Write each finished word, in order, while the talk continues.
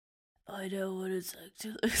I know what it's like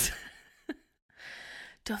to lose.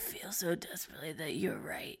 To feel so desperately that you're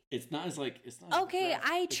right. It's not as Okay, rough.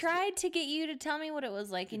 I tried to get you to tell me what it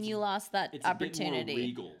was like, and you lost that opportunity. It's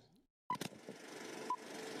a bit more regal.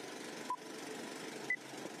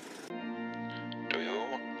 Do you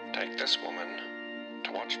take this woman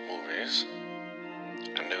to watch movies?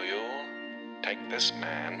 And do you take this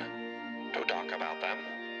man to talk about them?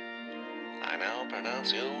 I now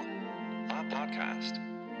pronounce you a podcast.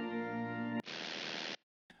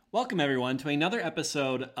 Welcome, everyone, to another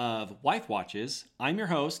episode of Wife Watches. I'm your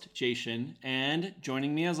host, Jason, and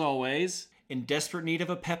joining me as always, in desperate need of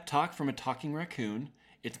a pep talk from a talking raccoon,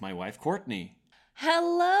 it's my wife, Courtney.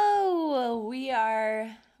 Hello!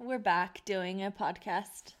 We're back doing a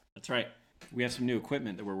podcast. That's right. We have some new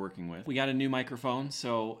equipment that we're working with. We got a new microphone,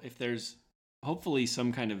 so if there's hopefully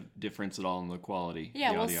some kind of difference at all in the quality. Yeah,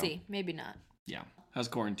 of the we'll audio. see. Maybe not. Yeah. How's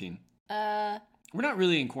quarantine? We're not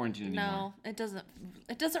really in quarantine anymore. No, it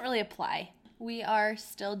doesn't really apply. We are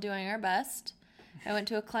still doing our best. I went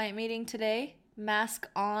to a client meeting today, mask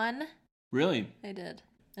on. Really? I did.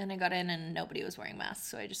 And I got in and nobody was wearing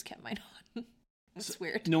masks, so I just kept mine on. It's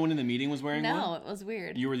weird. No one in the meeting was wearing one? No, it was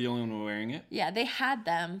weird. You were the only one wearing it? Yeah, they had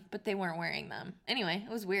them, but they weren't wearing them. Anyway,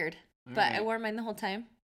 it was weird. All But right. I wore mine the whole time.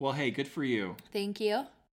 Well, hey, good for you, Thank you.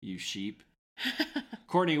 you sheep.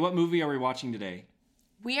 Courtney, what movie are we watching today?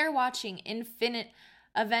 We are watching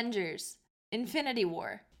Avengers, Infinity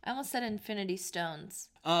War. I almost said Infinity Stones.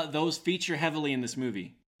 Those feature heavily in this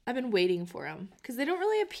movie. I've been waiting for them because they don't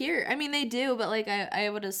really appear. I mean, they do, but like I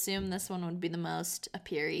would assume this one would be the most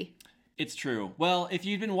appeary. It's true. Well, if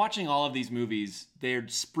you've been watching all of these movies, they're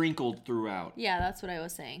sprinkled throughout. Yeah, that's what I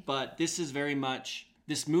was saying. But this is very much...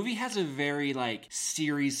 This movie has a very,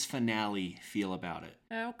 series finale feel about it.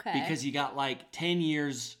 Okay. Because you got, 10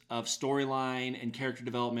 years of storyline and character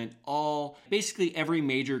development, all... Basically, every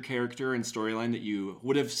major character and storyline that you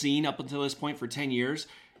would have seen up until this point for 10 years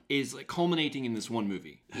is, culminating in this one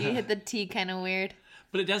movie. You hit the T kind of weird.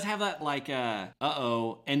 But it does have that,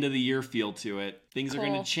 end of the year feel to it. Things are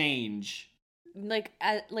going Cool. to change. Like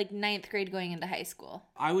ninth grade going into high school.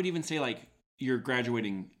 I would even say, you're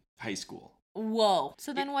graduating high school. Whoa.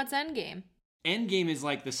 So then what's Endgame? Endgame is,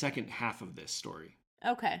 the second half of this story.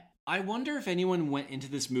 Okay. I wonder if anyone went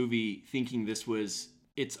into this movie thinking this was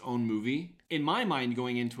its own movie. In my mind,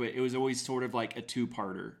 going into it, it was always sort of like a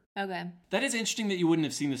two-parter. Okay. That is interesting that you wouldn't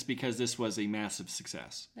have seen this because this was a massive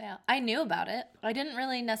success. Yeah. I knew about it. I didn't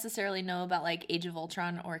really necessarily know about Age of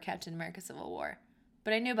Ultron or Captain America Civil War.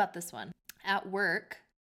 But I knew about this one. At work,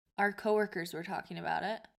 our coworkers were talking about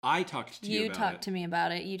it. I talked to you about it. You talked to me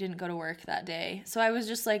about it. You didn't go to work that day. So I was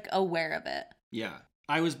just aware of it. Yeah.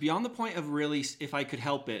 I was beyond the point of really, if I could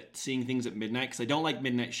help it, seeing things at midnight, because I don't like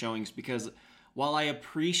midnight showings, because while I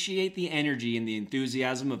appreciate the energy and the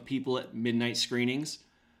enthusiasm of people at midnight screenings,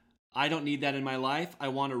 I don't need that in my life. I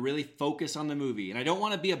want to really focus on the movie, and I don't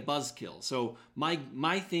want to be a buzzkill. So my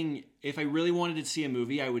thing, if I really wanted to see a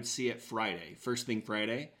movie, I would see it Friday, first thing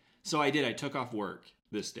Friday. So I did. I took off work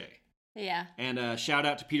this day. Yeah. And shout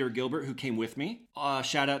out to Peter Gilbert, who came with me.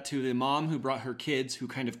 Shout out to the mom who brought her kids, who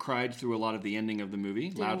kind of cried through a lot of the ending of the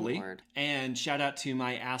movie, loudly. Lord. And shout out to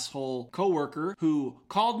my asshole coworker, who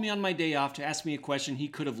called me on my day off to ask me a question he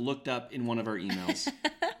could have looked up in one of our emails.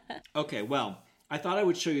 Okay, well, I thought I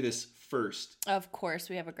would show you this first. Of course,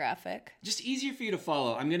 we have a graphic. Just easier for you to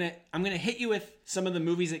follow. I'm gonna hit you with some of the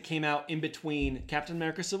movies that came out in between Captain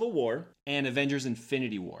America Civil War and Avengers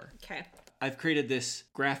Infinity War. Okay. I've created this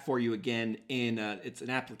graph for you again in it's an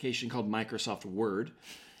application called Microsoft Word,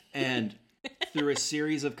 and through a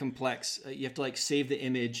series of complex, you have to save the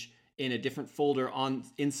image in a different folder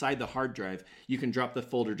inside the hard drive. You can drop the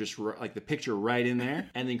folder just the picture right in there,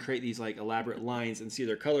 and then create these elaborate lines and see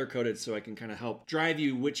they're color coded, so I can kind of help drive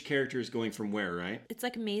you which character is going from where, right? It's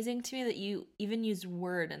amazing to me that you even use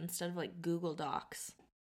Word instead of Google Docs,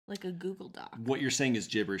 like a Google Doc. What you're saying is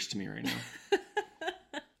gibberish to me right now.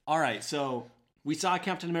 All right, so we saw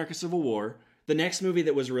Captain America Civil War. The next movie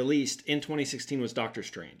that was released in 2016 was Doctor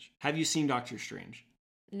Strange. Have you seen Doctor Strange?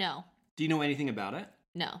 No. Do you know anything about it?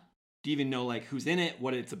 No. Do you even know who's in it,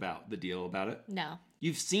 what it's about, the deal about it? No.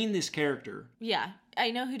 You've seen this character. Yeah,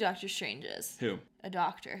 I know who Doctor Strange is. Who? A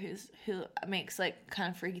doctor who makes kind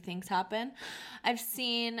of freaky things happen. I've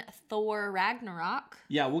seen Thor Ragnarok.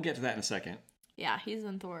 Yeah, we'll get to that in a second. Yeah, he's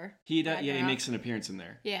in Thor. He does. Yeah, he Ragnarok. makes an appearance in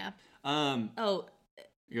there. Yeah.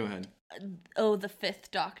 Go ahead. The Fifth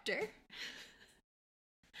Doctor.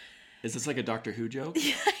 Is this a Doctor Who joke?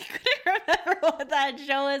 I couldn't remember what that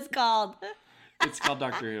show is called. It's called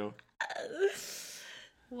Doctor Who.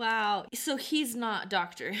 Wow. So he's not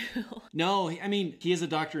Doctor Who. No, I mean, he is a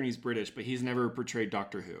doctor and he's British, but he's never portrayed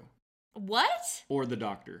Doctor Who. What? or the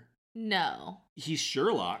Doctor. No. He's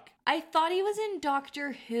Sherlock. I thought he was in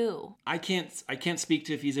Doctor Who. I can't speak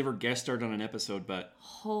to if he's ever guest starred on an episode, but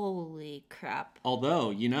Holy crap.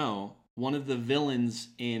 although, one of the villains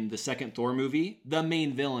in the second Thor movie, the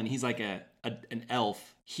main villain, he's like an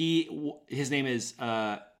elf. His name is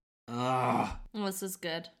This is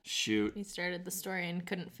good. shoot. He started the story and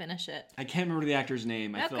couldn't finish it. I can't remember the actor's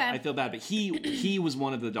name. I feel bad, but he was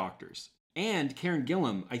one of the doctors. And Karen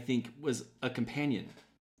Gillan, I think, was a companion.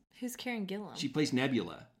 Who's Karen Gillan? She plays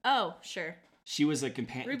Nebula. Oh, sure. She was a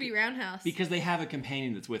companion. Ruby Roundhouse. Because they have a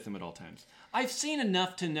companion that's with them at all times. I've seen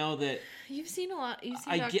enough to know that You've seen a lot. You've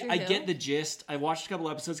seen I Doctor get Who? I get the gist. I watched a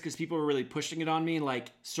couple episodes because people were really pushing it on me,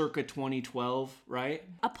 like circa 2012, right?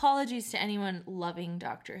 Apologies to anyone loving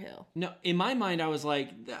Doctor Who. No, in my mind, I was like,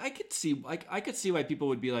 I could see why people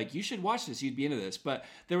would be like, you should watch this, you'd be into this. But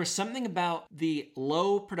there was something about the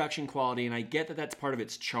low production quality, and I get that that's part of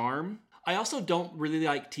its charm. I also don't really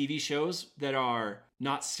like TV shows that are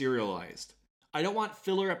not serialized. I don't want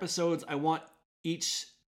filler episodes. I want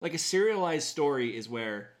like a serialized story is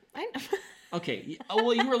where... I know. Okay,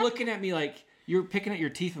 well, you were looking at me like... You were picking at your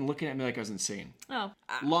teeth and looking at me like I was insane. Oh.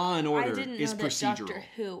 Law and Order I didn't is know that procedural. Doctor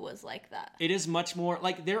Who was like that. It is much more...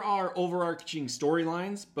 Like, there are overarching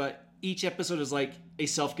storylines, but each episode is like a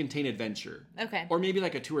self-contained adventure. Okay. Or maybe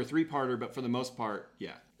like a 2 or 3-parter, but for the most part,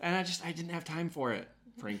 yeah. And I didn't have time for it,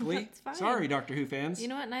 frankly. That's fine. Sorry, Doctor Who fans. You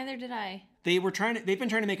know what? Neither did I. They've been trying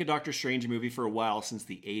to make a Doctor Strange movie for a while, since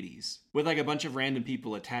the 80s, with like a bunch of random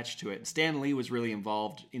people attached to it. Stan Lee was really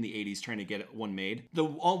involved in the 80s trying to get one made. The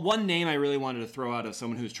one name I really wanted to throw out of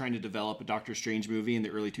someone who's trying to develop a Doctor Strange movie in the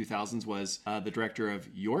early 2000s was the director of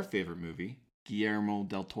your favorite movie, Guillermo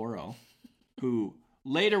del Toro, who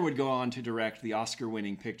later would go on to direct the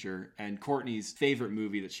Oscar-winning picture and Courtney's favorite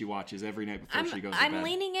movie that she watches every night before she goes to bed. I'm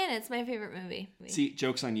leaning in. It's my favorite movie. See,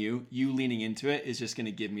 joke's on you. You leaning into it is just going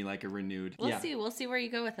to give me like a renewed... We'll see. We'll see where you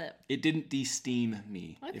go with it. It didn't de-steam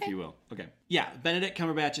me, if Okay. you will. Okay. Yeah, Benedict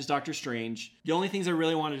Cumberbatch is Doctor Strange. The only things I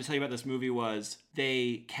really wanted to tell you about this movie was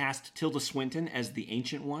they cast Tilda Swinton as the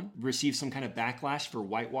Ancient One, received some kind of backlash for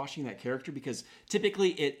whitewashing that character because typically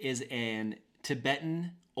it is an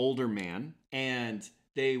Tibetan older man, and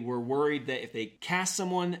they were worried that if they cast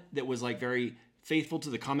someone that was like very faithful to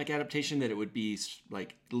the comic adaptation, that it would be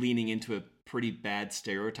like leaning into a pretty bad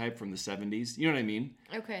stereotype from the 70s. You know what I mean?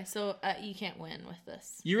 Okay, so you can't win with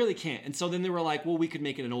this. You really can't. And so then they were like, well, we could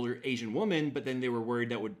make it an older Asian woman, but then they were worried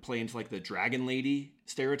that would play into like the dragon lady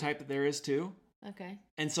stereotype that there is too. Okay.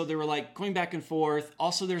 And so they were like going back and forth.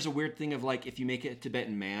 Also, there's a weird thing of like, if you make it a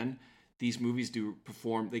Tibetan man, these movies do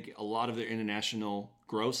perform, like a lot of their international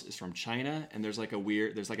gross is from China. And there's like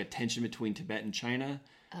a tension between Tibet and China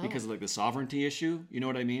because of like the sovereignty issue. You know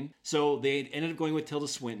what I mean? So they ended up going with Tilda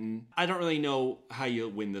Swinton. I don't really know how you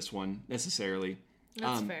win this one necessarily.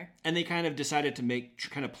 That's fair. And they kind of decided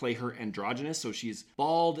to play her androgynous. So she's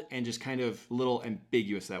bald and just kind of a little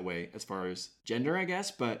ambiguous that way as far as gender, I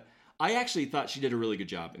guess. But I actually thought she did a really good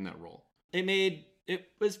job in that role. It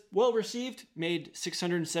was well received, made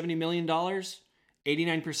 $670 million,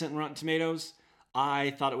 89% in Rotten Tomatoes.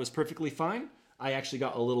 I thought it was perfectly fine. I actually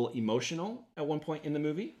got a little emotional at one point in the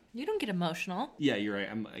movie. You don't get emotional. Yeah, you're right.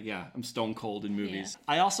 I'm stone cold in movies.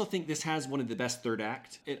 Yeah. I also think this has one of the best third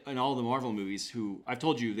act in all the Marvel movies, who I've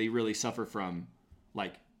told you they really suffer from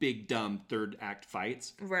like big dumb third act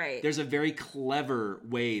fights. Right. There's a very clever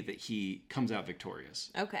way that he comes out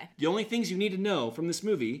victorious. Okay. The only things you need to know from this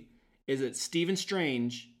movie is that Stephen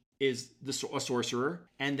Strange is a sorcerer,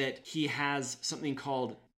 and that he has something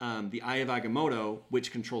called the Eye of Agamotto,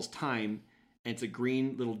 which controls time, and it's a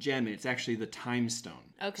green little gem, and it's actually the Time Stone.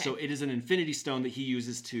 Okay. So it is an Infinity Stone that he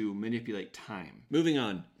uses to manipulate time. Moving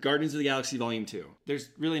on, Guardians of the Galaxy Volume 2. There's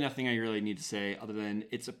really nothing I really need to say other than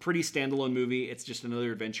it's a pretty standalone movie. It's just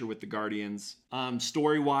another adventure with the Guardians.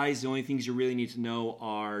 Story-wise, the only things you really need to know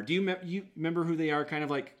are, do you remember who they are? Kind of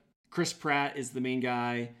like Chris Pratt is the main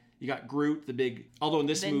guy. You got Groot, the big... Although in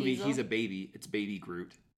this Vin movie, Diesel? he's a baby. It's Baby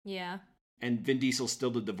Groot. Yeah. And Vin Diesel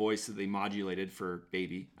still did the voice that they modulated for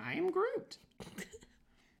Baby. I am Groot.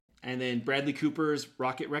 And then Bradley Cooper's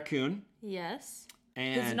Rocket Raccoon. Yes.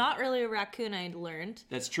 And He's not really a raccoon, I learned.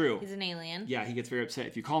 that's true. He's an alien. Yeah, he gets very upset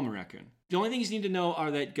if you call him a raccoon. The only things you need to know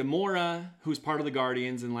are that Gamora, who's part of the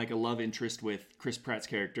Guardians and like a love interest with Chris Pratt's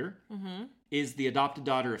character, is the adopted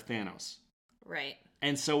daughter of Thanos. Right.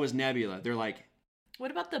 And so is Nebula. They're like,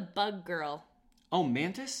 What about the bug girl? oh,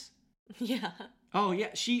 Mantis? Yeah. Oh yeah,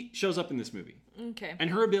 she shows up in this movie. Okay. And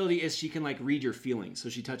her ability is she can like read your feelings. So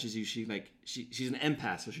she touches you, she's an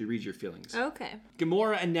empath, so she reads your feelings. Okay.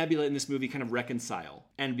 Gamora and Nebula in this movie kind of reconcile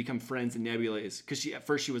and become friends, and Nebula is, because at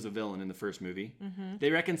first she was a villain in the first movie. Mm-hmm.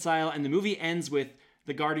 They reconcile, and the movie ends with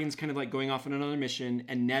the Guardians kind of like going off on another mission,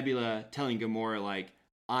 and Nebula telling Gamora like,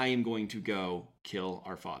 I am going to go kill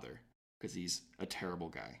our father because he's a terrible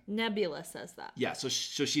guy. Nebula says that. Yeah, so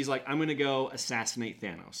she's like, I'm going to go assassinate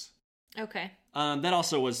Thanos. Okay. That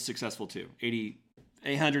also was successful too.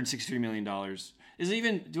 $863 million. Is it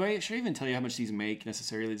even, should I even tell you how much these make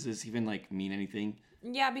necessarily? Does this even like mean anything?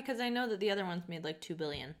 Yeah, because I know that the other ones made like $2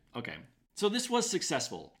 billion. Okay. So this was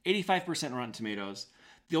successful. 85% Rotten Tomatoes.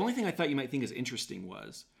 The only thing I thought you might think is interesting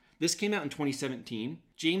was this came out in 2017.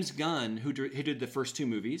 James Gunn, who did the first two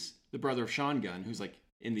movies, the brother of Sean Gunn, who's like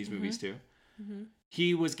in these movies too,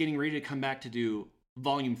 he was getting ready to come back to do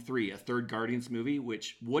Volume 3, a third Guardians movie,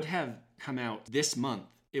 which would have come out this month.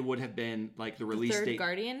 It would have been like the release third date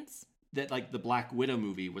Guardians? That like the Black Widow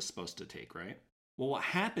movie was supposed to take, right? Well, what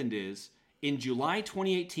happened is in July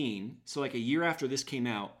 2018, so like a year after this came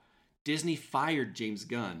out, Disney fired James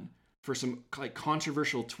Gunn for some like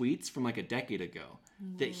controversial tweets from like a decade ago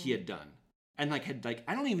that he had done. And like had like,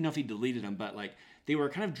 I don't even know if he deleted them, but like they were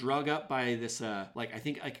kind of drug up by this like I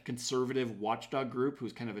think like a conservative watchdog group who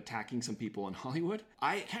was kind of attacking some people in Hollywood.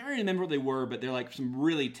 I can't really remember what they were, but they're like some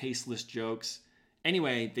really tasteless jokes.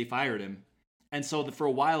 Anyway, they fired him. And so for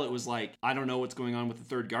a while it was like, I don't know what's going on with the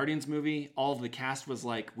third Guardians movie. All of the cast was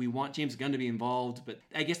like, we want James Gunn to be involved, but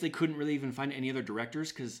I guess they couldn't really even find any other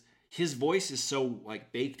directors because his voice is so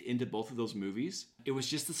like baked into both of those movies. It was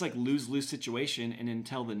just this like lose-lose situation, and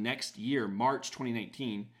until the next year, March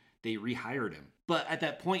 2019, they rehired him. But at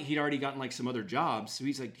that point, he'd already gotten like some other jobs, so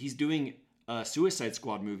he's doing a Suicide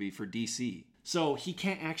Squad movie for DC. So he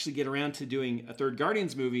can't actually get around to doing a third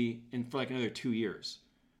Guardians movie for like another 2 years.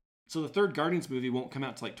 So the third Guardians movie won't come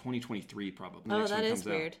out till like 2023 probably. Oh, that is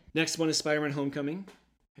weird. Next one is Spider-Man Homecoming.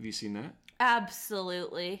 Have you seen that?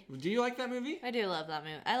 Absolutely. Do you like that movie? I do love that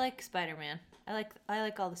movie. I like Spider-Man. I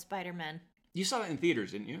like all the Spider-Men. You saw it in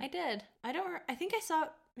theaters, didn't you? I did. I think I saw it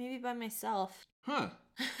maybe by myself. Huh.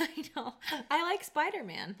 I know. I like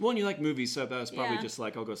Spider-Man. Well, and you like movies, so that was probably just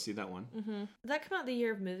like, I'll go see that one. Mm-hmm. Did that come out the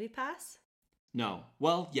year of Movie Pass? No.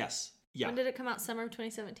 Well, yes. Yeah. When did it come out? Summer of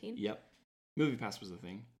 2017? Yep. Movie Pass was the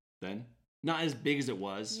thing then. Not as big as it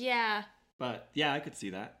was. Yeah. But yeah, I could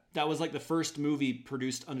see that. That was like the first movie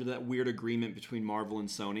produced under that weird agreement between Marvel and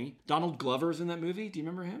Sony. Donald Glover's in that movie. Do you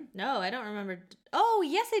remember him? No, I don't remember. Oh,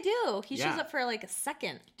 yes, I do. He shows up for like a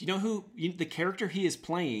second. Do you know who the character he is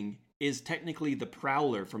playing is technically the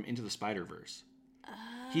Prowler from Into the Spider-Verse.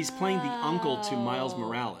 He's playing the uncle to Miles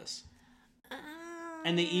Morales.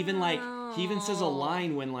 And they even he even says a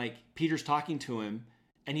line when like Peter's talking to him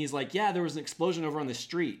and he's like, yeah, there was an explosion over on the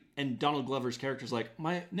street. And Donald Glover's character's like,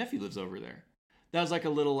 my nephew lives over there. That was like a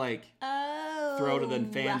little throw to the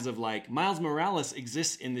fans of like, Miles Morales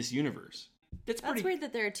exists in this universe. That's weird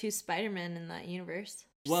that there are two Spider-Men in that universe.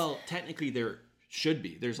 Well, technically there should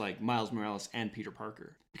be. There's like Miles Morales and Peter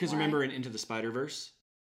Parker. Because remember in Into the Spider-Verse,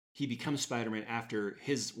 he becomes Spider-Man after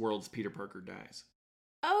his world's Peter Parker dies.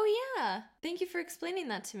 Oh, yeah. Thank you for explaining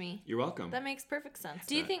that to me. You're welcome. That makes perfect sense.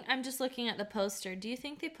 Do you think, I'm just looking at the poster, do you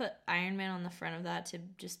think they put Iron Man on the front of that to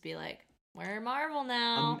just be like, we're Marvel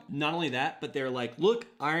now? Not only that, but they're like, look,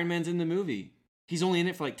 Iron Man's in the movie. He's only in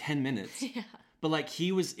it for like 10 minutes. Yeah. But like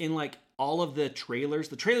he was in like all of the trailers.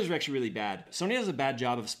 The trailers are actually really bad. Sony does a bad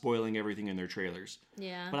job of spoiling everything in their trailers.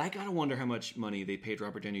 Yeah. But I gotta wonder how much money they paid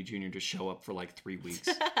Robert Downey Jr. to show up for like 3 weeks.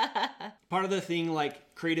 Part of the thing,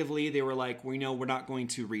 like creatively, they were like, we know we're not going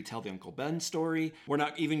to retell the Uncle Ben story. We're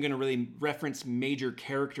not even going to really reference major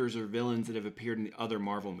characters or villains that have appeared in the other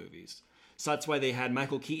Marvel movies. So that's why they had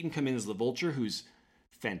Michael Keaton come in as the Vulture, who's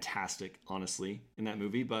fantastic, honestly, in that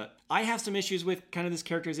movie. But I have some issues with kind of this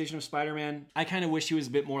characterization of Spider-Man. I kind of wish he was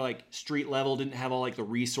a bit more like street level, didn't have all like the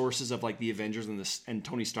resources of like the Avengers and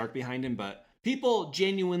Tony Stark behind him. But people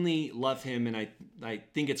genuinely love him, and I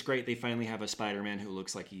think it's great they finally have a Spider-Man who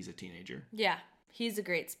looks like he's a teenager. Yeah, he's a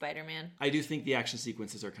great Spider-Man. I do think the action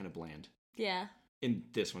sequences are kind of bland. Yeah. In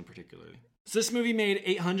this one particularly. So this movie made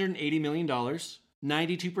 $880 million,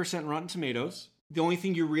 92% Rotten Tomatoes. The only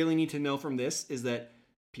thing you really need to know from this is that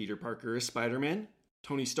Peter Parker is Spider-Man.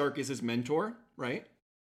 Tony Stark is his mentor, right?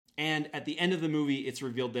 And at the end of the movie, it's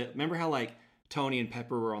revealed that, remember how like Tony and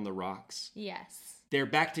Pepper were on the rocks? Yes. They're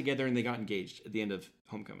back together and they got engaged at the end of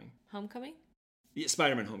Homecoming. Homecoming? Yeah,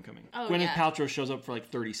 Spider-Man Homecoming. Oh, Gwyneth Paltrow shows up for like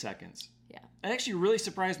 30 seconds. Yeah. It actually really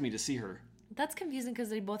surprised me to see her. That's confusing because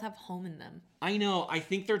they both have home in them. I know. I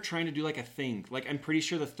think they're trying to do like a thing. Like, I'm pretty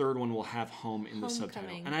sure the third one will have home in the subtitle.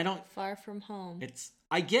 Homecoming. And I don't... Far From Home.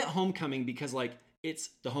 I get Homecoming because, like, it's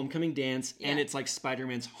the homecoming dance and Yeah. it's like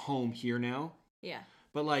Spider-Man's home here now. Yeah.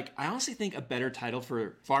 But, like, I honestly think a better title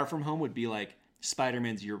for Far From Home would be, like,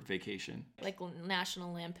 Spider-Man's Europe Vacation. Like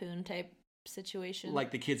National Lampoon type situation.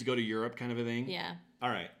 Like the kids go to Europe kind of a thing. Yeah. All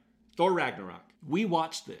right. Thor Ragnarok. We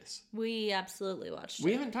watched this. We absolutely watched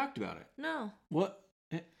We it. haven't talked about it. No. What?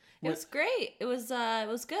 It was great. It was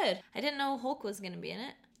good. I didn't know Hulk was going to be in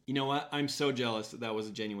it. You know what? I'm so jealous that was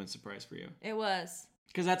a genuine surprise for you. It was.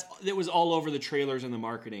 Because it was all over the trailers and the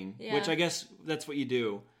marketing, Yeah. which I guess that's what you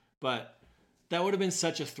do. But that would have been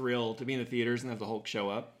such a thrill to be in the theaters and have the Hulk show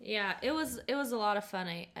up. Yeah, it was a lot of fun.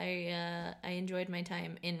 I enjoyed my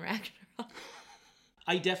time in Ragnarok.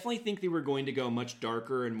 I definitely think they were going to go much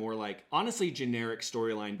darker and more like, honestly, generic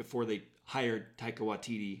storyline before they hired Taika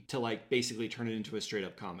Waititi to like basically turn it into a straight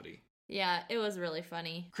up comedy. Yeah, it was really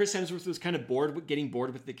funny. Chris Hemsworth was kind of getting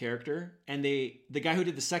bored with the character, and the guy who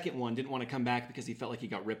did the second one didn't want to come back because he felt like he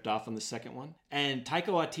got ripped off on the second one. And Taika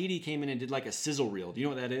Waititi came in and did like a sizzle reel. Do you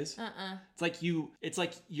know what that is? It's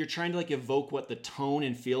like you're trying to like evoke what the tone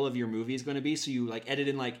and feel of your movie is going to be, so you like edit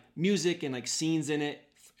in like music and like scenes in it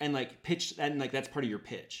and like pitch, and like that's part of your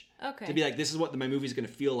pitch. Okay. To be like, this is what my movie is going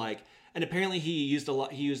to feel like. And apparently he used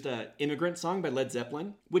a Immigrant Song by Led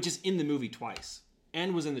Zeppelin, which is in the movie twice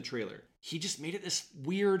and was in the trailer. He just made it this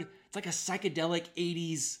weird, it's like a psychedelic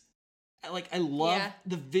 80s, like I love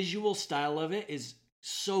the visual style of it is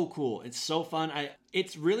so cool. It's so fun.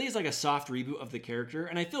 It really is like a soft reboot of the character.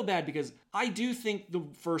 And I feel bad because I do think the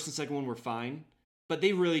first and second one were fine, but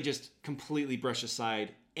they really just completely brush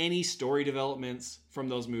aside any story developments from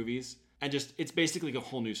those movies. And just, it's basically a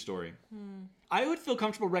whole new story. I would feel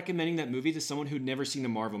comfortable recommending that movie to someone who'd never seen a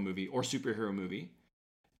Marvel movie or superhero movie.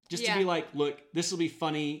 Just to be like, look, this will be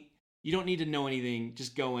funny. You don't need to know anything.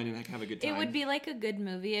 Just go in and have a good time. It would be like a good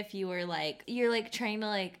movie if you were like, you're like trying to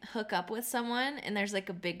like hook up with someone and there's like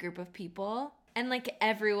a big group of people and like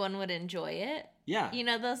everyone would enjoy it. Yeah. You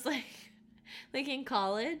know, those like in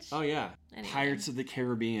college. Oh, yeah. Anyway. Pirates of the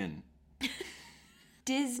Caribbean.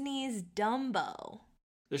 Disney's Dumbo.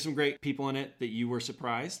 There's some great people in it that you were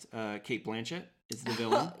surprised. Cate Blanchett is the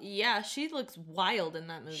villain. Yeah, she looks wild in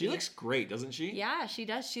that movie. She looks great, doesn't she? Yeah, she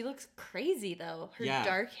does. She looks crazy though. Her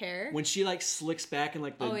dark hair. When she like slicks back and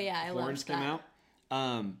like the horns come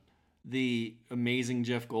out. The amazing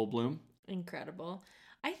Jeff Goldblum. Incredible.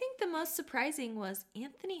 I think the most surprising was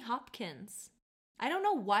Anthony Hopkins. I don't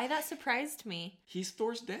know why that surprised me. He's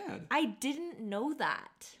Thor's dad. I didn't know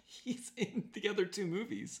that. He's in the other two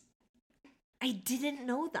movies. I didn't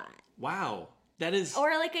know that. Wow. That is...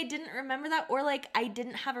 Or like I didn't remember that. Or like I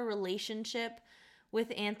didn't have a relationship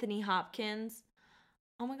with Anthony Hopkins.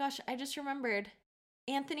 Oh my gosh, I just remembered.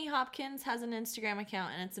 Anthony Hopkins has an Instagram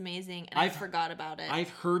account and it's amazing and I forgot about it.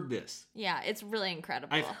 I've heard this. Yeah, it's really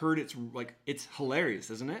incredible. I've heard it's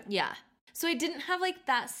hilarious, isn't it? Yeah. So I didn't have like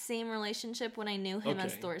that same relationship when I knew him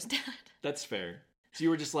as Thor's dad. That's fair. So you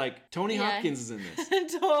were just like, Tony Hopkins is in this.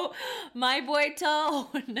 My boy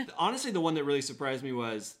Tone. Honestly, the one that really surprised me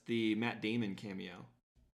was the Matt Damon cameo.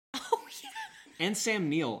 Oh, yeah. And Sam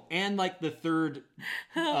Neill. And like the third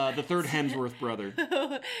Hemsworth brother.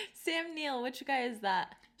 Sam Neill, which guy is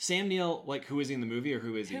that? Sam Neill, like who is he in the movie or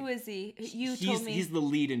who is he? Who is he? You told me. He's the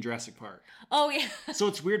lead in Jurassic Park. Oh, yeah. So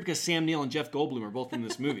it's weird because Sam Neill and Jeff Goldblum are both in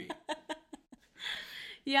this movie.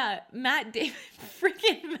 Yeah, Matt Damon.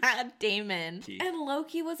 Freaking Matt Damon. And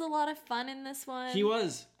Loki was a lot of fun in this one. He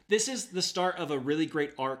was. This is the start of a really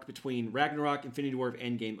great arc between Ragnarok, Infinity War,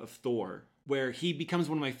 Endgame of Thor, where he becomes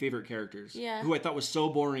one of my favorite characters. Yeah. Who I thought was so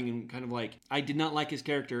boring and kind of like, I did not like his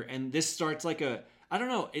character. And this starts like I don't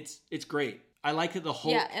know, it's great. I like that the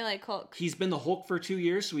Hulk. Yeah, I like Hulk. He's been the Hulk for 2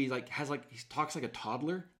 years, so he talks like a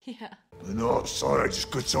toddler. Yeah. No, sorry, I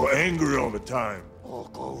just get so angry all the time.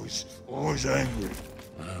 Hulk always angry.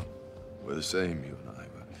 Well, we're the same, you and I.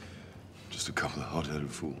 We're just a couple of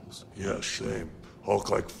hot-headed fools. Yeah, same.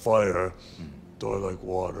 Hulk like fire, Thor like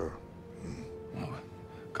water. Well,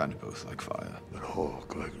 we're kind of both like fire. But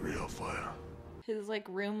Hulk like real fire. His like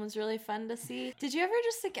room was really fun to see. Did you ever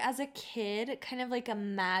just like as a kid kind of like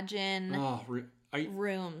imagine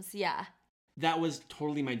rooms? Yeah. That was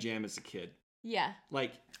totally my jam as a kid. Yeah.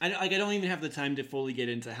 Like I don't even have the time to fully get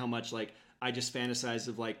into how much like I just fantasize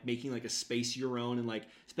of like making like a space your own and like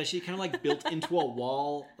especially kind of like built into a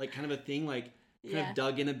wall, like kind of a thing, like kind of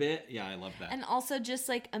dug in a bit. Yeah, I love that. And also just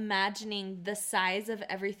like imagining the size of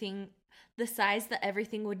everything, the size that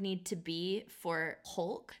everything would need to be for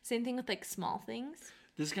Hulk. Same thing with like small things.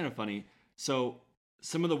 This is kind of funny. So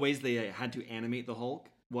some of the ways they had to animate the Hulk,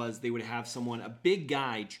 was they would have someone, a big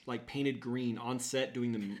guy, like painted green on set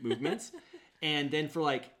doing the movements. And then for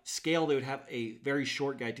like scale, they would have a very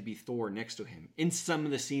short guy to be Thor next to him in some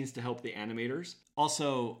of the scenes to help the animators.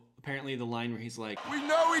 Also, apparently the line where he's like, We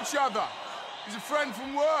know each other. He's a friend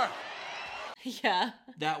from work. Yeah.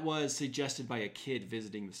 that was suggested by a kid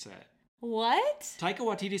visiting the set. What? Taika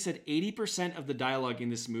Waititi said 80% of the dialogue in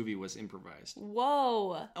this movie was improvised.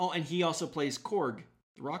 Whoa. Oh, and he also plays Korg,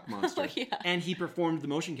 the rock monster. Oh, yeah. And he performed the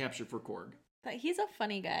motion capture for Korg. But he's a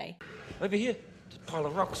funny guy. Over here, a pile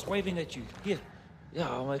of rocks waving at you. Here. Yeah,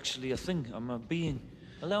 I'm actually a thing. I'm a being.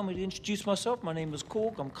 Allow me to introduce myself. My name is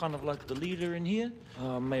Korg. I'm kind of like the leader in here.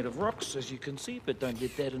 I'm made of rocks, as you can see, but don't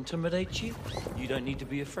let that intimidate you. You don't need to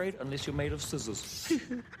be afraid unless you're made of scissors.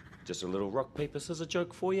 Just a little rock, paper, scissors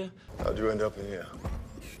joke for you. How'd you end up in here?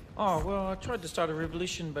 Oh, well, I tried to start a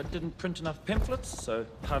revolution, but didn't print enough pamphlets, so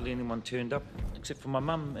hardly anyone turned up, except for my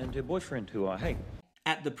mum and her boyfriend, who I hate.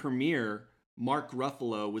 At the premiere, Mark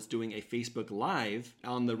Ruffalo was doing a Facebook Live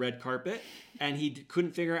on the red carpet, and he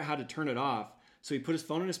couldn't figure out how to turn it off. So he put his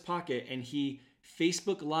phone in his pocket, and he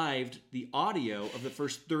Facebook Lived the audio of the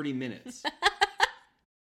first 30 minutes.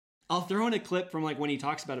 I'll throw in a clip from like when he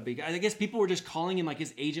talks about it. Because I guess people were just calling him, like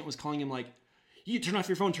his agent was calling him like, you turn off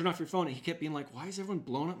your phone. And he kept being like, why is everyone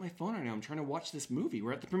blowing up my phone right now? I'm trying to watch this movie.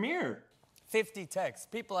 We're at the premiere. 50 texts.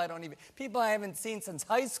 People I haven't seen since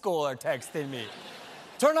high school are texting me.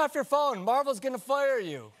 Turn off your phone. Marvel's gonna fire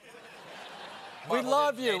you. We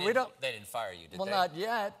love you. We don't. They didn't fire you, did Well, they? not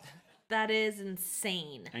yet. That is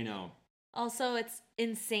insane. I know. Also, it's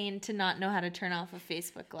insane to not know how to turn off a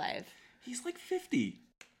Facebook Live. He's like 50.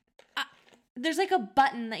 There's like a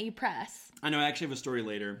button that you press. I know. I actually have a story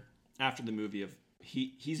later after the movie of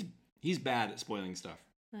he's bad at spoiling stuff.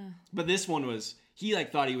 But this one was, he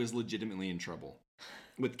like thought he was legitimately in trouble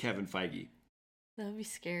with Kevin Feige. That would be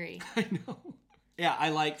scary. I know. Yeah, I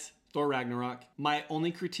liked Thor Ragnarok. My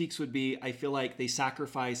only critiques would be, I feel like they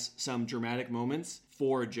sacrifice some dramatic moments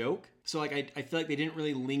for a joke. So like I feel like they didn't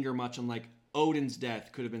really linger much on like Odin's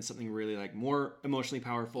death could have been something really like more emotionally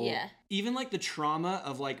powerful. Yeah. Even like the trauma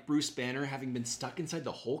of like Bruce Banner having been stuck inside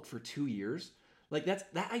the Hulk for 2 years. Like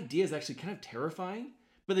that idea is actually kind of terrifying,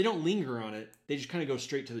 but they don't linger on it. They just kind of go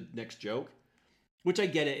straight to the next joke, which I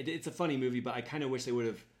get it. It's a funny movie, but I kind of wish they would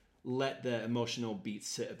have let the emotional beats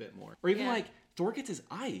sit a bit more. Or even like Thor gets his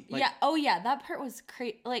eye. Like, yeah. Oh yeah, that part was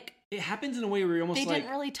crazy. Like it happens in a way where you're almost they like,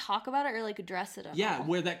 didn't really talk about it or like address it at yeah, all.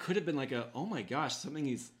 where that could have been like a, oh my gosh, something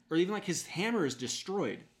he's, or even like his hammer is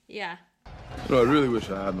destroyed. Yeah. No, I really wish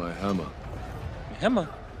I had my hammer. Your hammer?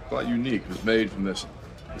 Quite unique. It was made from this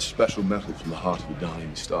special metal from the heart of a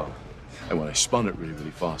dying star. And when I spun it really,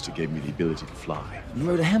 really fast, it gave me the ability to fly. You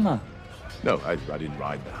rode a hammer. No, I didn't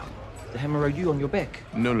ride the hammer. The hammer rode you on your back.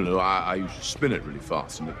 No. I used to spin it really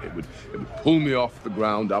fast, and it would pull me off the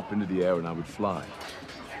ground up into the air, and I would fly.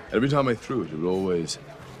 And every time I threw it, it would always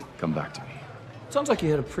come back to me. Sounds like you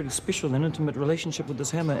had a pretty special and intimate relationship with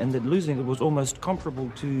this hammer, and that losing it was almost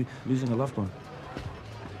comparable to losing a loved one.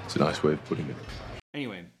 It's a nice way of putting it.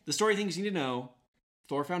 Anyway, the story things you need to know.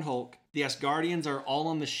 Thor found Hulk. The Asgardians are all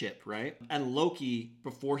on the ship, right? And Loki,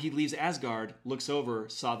 before he leaves Asgard, looks over,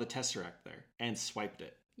 saw the Tesseract there, and swiped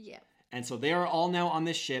it. Yeah. And so they are all now on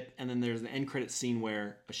this ship, and then there's an end credit scene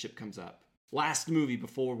where a ship comes up. Last movie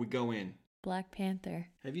before we go in. Black Panther.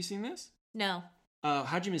 Have you seen this? No.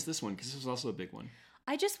 How'd you miss this one? Because this was also a big one.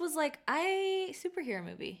 I just was like, superhero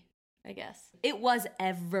movie, I guess. It was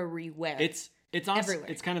everywhere. It's honestly,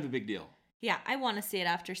 everywhere. it's kind of a big deal. Yeah, I want to see it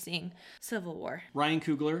after seeing Civil War. Ryan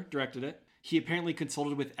Coogler directed it. He apparently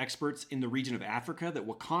consulted with experts in the region of Africa that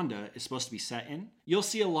Wakanda is supposed to be set in. You'll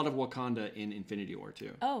see a lot of Wakanda in Infinity War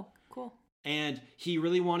too. Oh, cool. And he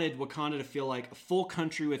really wanted Wakanda to feel like a full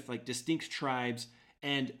country with like distinct tribes,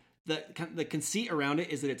 and the conceit around it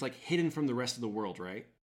is that it's like hidden from the rest of the world, right?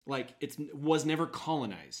 Like it was never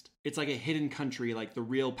colonized. It's like a hidden country, like the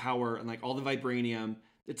real power and like all the vibranium.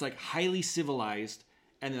 It's like highly civilized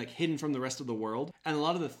and like hidden from the rest of the world. And a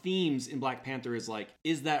lot of the themes in Black Panther is like,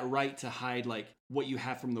 is that right to hide like what you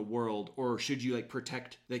have from the world, or should you like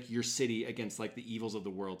protect like your city against like the evils of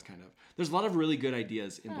the world kind of. There's a lot of really good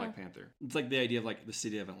ideas in Black Panther. It's like the idea of like the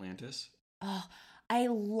city of Atlantis. Oh, I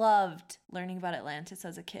loved learning about Atlantis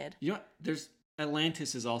as a kid. You know what? There's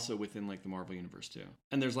Atlantis is also within like the Marvel universe too.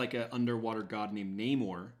 And there's like an underwater god named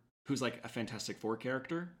Namor who's like a Fantastic Four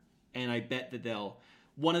character. And I bet that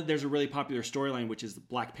there's a really popular storyline, which is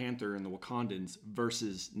Black Panther and the Wakandans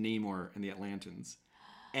versus Namor and the Atlantans.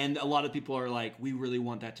 And a lot of people are like, we really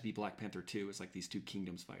want that to be Black Panther too. It's like these two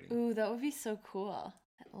kingdoms fighting. Ooh, that would be so cool.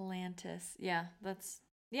 Atlantis. Yeah, that's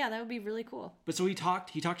Yeah, that would be really cool. But so he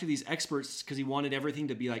talked to these experts because he wanted everything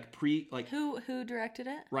to be like Who directed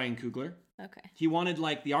it? Ryan Coogler. Okay. He wanted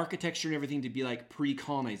like the architecture and everything to be like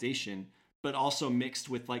pre-colonization, but also mixed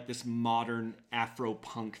with like this modern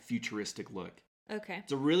Afro-punk futuristic look. Okay.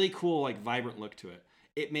 It's a really cool, like vibrant look to it.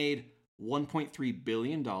 It made $1.3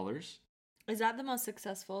 billion. Is that the most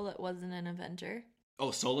successful that wasn't an Avenger? Oh,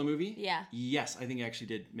 solo movie? Yeah. Yes, I think it actually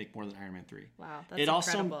did make more than Iron Man 3. Wow, that's it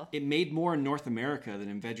incredible. Also, it made more in North America than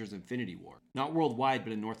Avengers Infinity War. Not worldwide,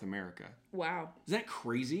 but in North America. Wow. Isn't that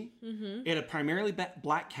crazy? Mm-hmm. It had a primarily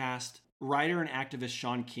black cast. Writer and activist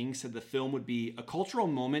Sean King said the film would be a cultural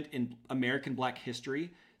moment in American black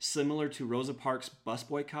history, similar to Rosa Parks' bus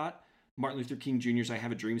boycott, Martin Luther King Jr.'s I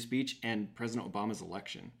Have a Dream speech, and President Obama's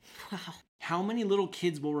election. Wow. How many little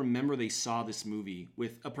kids will remember they saw this movie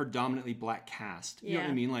with a predominantly black cast? You know what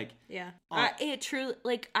I mean? Like, yeah. It truly,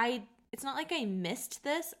 it's not like I missed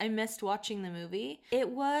this. I missed watching the movie. It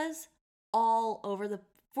was all over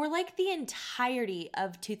for like the entirety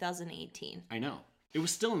of 2018. I know. It was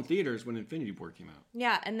still in theaters when Infinity War came out.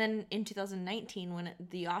 Yeah, and then in 2019 when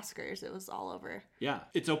the Oscars, it was all over. Yeah.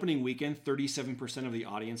 Its opening weekend, 37% of the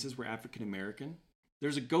audiences were African American.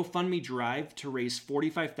 There's a GoFundMe drive to raise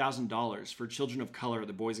 $45,000 for children of color at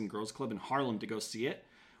the Boys and Girls Club in Harlem to go see it,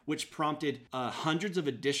 which prompted hundreds of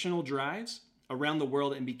additional drives around the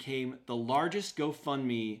world and became the largest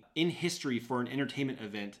GoFundMe in history for an entertainment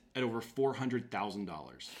event at over $400,000.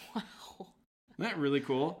 Wow. Isn't that really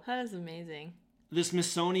cool? That is amazing. The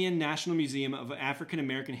Smithsonian National Museum of African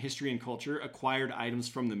American History and Culture acquired items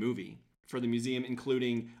from the movie for the museum,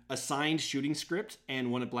 including a signed shooting script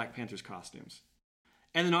and one of Black Panther's costumes.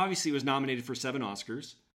 And then obviously it was nominated for 7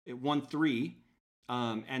 Oscars. It won 3.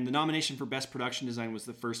 And the nomination for Best Production Design was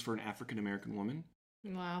the first for an African American woman.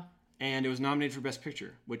 Wow. And it was nominated for Best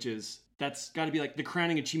Picture, that's got to be like the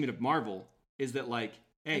crowning achievement of Marvel, is that like,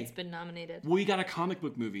 hey, it's been nominated. We got a comic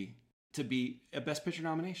book movie to be a Best Picture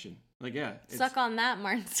nomination. Like, yeah. Suck on that,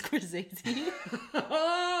 Martin Scorsese.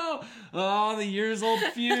 oh, the years-old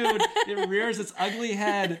feud. It rears its ugly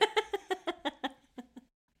head.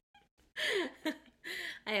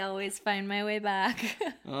 I always find my way back.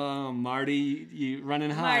 Oh, Marty, you run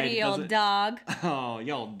and hide. Marty, old dog. Oh,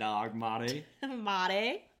 you old dog, Marty.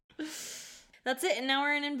 Marty. That's it. And now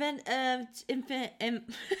we're in Oh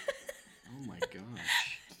my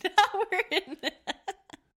gosh. now we're in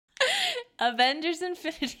Avengers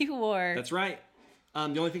Infinity War. That's right. The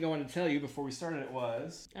only thing I wanted to tell you before we started it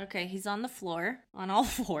was... Okay, he's on the floor, on all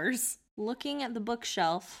fours, looking at the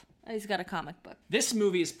bookshelf. Oh, he's got a comic book. This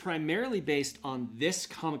movie is primarily based on this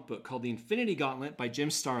comic book called The Infinity Gauntlet by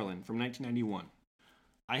Jim Starlin from 1991.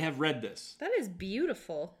 I have read this. That is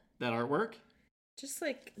beautiful. That artwork? Just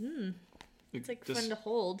like, it's like fun to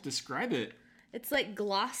hold. Describe it. It's like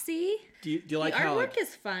glossy. Do you like the how artwork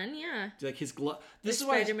is fun? Yeah. Do you like his This is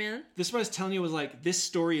Spider-Man. This is what I was telling you was like this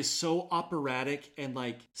story is so operatic and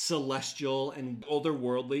like celestial and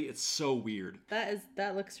otherworldly. It's so weird.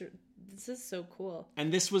 This is so cool.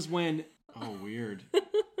 And this was when weird.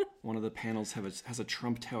 One of the panels has a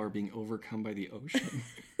Trump Tower being overcome by the ocean.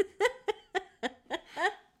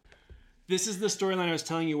 This is the storyline I was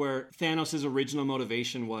telling you where Thanos' original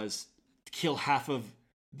motivation was to kill half of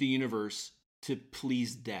the universe to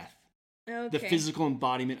please death. Okay. The physical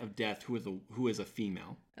embodiment of death, who is a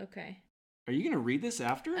female. Okay. Are you gonna read this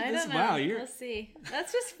after? I don't know. Wow, we'll see.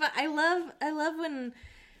 That's just fun. I love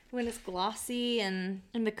when it's glossy and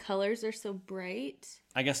the colors are so bright.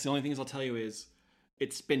 I guess the only things I'll tell you is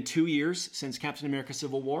it's been 2 years since Captain America: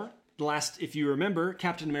 Civil War. If you remember,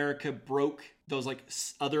 Captain America broke those like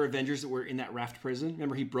other Avengers that were in that raft prison.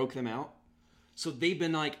 Remember, he broke them out. So they've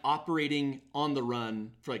been like operating on the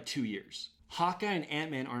run for like 2 years. Hawkeye and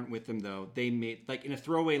Ant-Man aren't with them though. They made like in a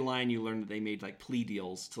throwaway line you learn that they made like plea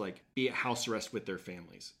deals to like be at house arrest with their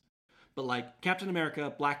families. But like Captain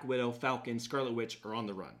America, Black Widow, Falcon, Scarlet Witch are on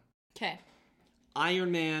the run. Okay.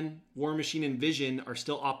 Iron Man, War Machine, and Vision are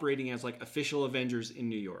still operating as like official Avengers in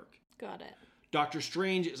New York. Got it. Doctor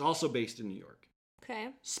Strange is also based in New York. Okay.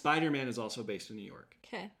 Spider-Man is also based in New York.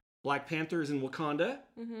 Okay. Black Panther is in Wakanda.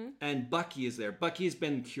 Mm-hmm. And Bucky is there. Bucky has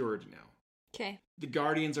been cured now. Okay. The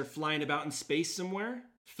Guardians are flying about in space somewhere.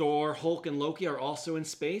 Thor, Hulk, and Loki are also in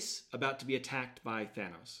space, about to be attacked by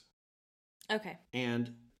Thanos. Okay.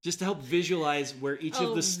 And just to help visualize where each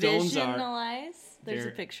of the stones are. There's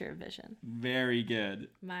a picture of Vision. Very good.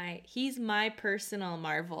 He's my personal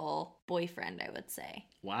Marvel boyfriend, I would say.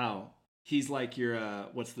 Wow. He's like your,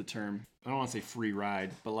 what's the term? I don't want to say free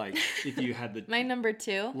ride, but like if you had the... My number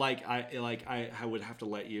 2. Like I would have to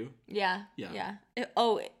let you. Yeah. Yeah.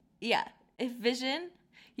 Yeah. If Vision,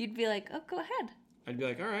 you'd be like, oh, go ahead. I'd be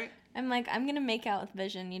like, all right. I'm like, I'm gonna make out with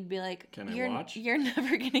Vision. You'd be like, Can I you're, watch? You're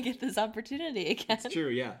never gonna get this opportunity again. It's true,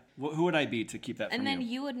 yeah. Who would I be to keep that from And then you?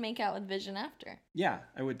 you would make out with Vision after. Yeah,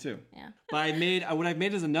 I would too. Yeah. But what I've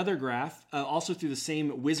made is another graph, also through the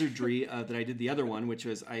same wizardry that I did the other one, which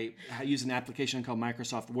was I use an application called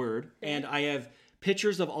Microsoft Word, and I have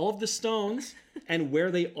pictures of all of the stones and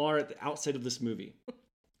where they are at the outside of this movie.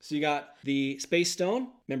 So you got the Space Stone.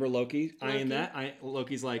 Remember Loki eyeing that?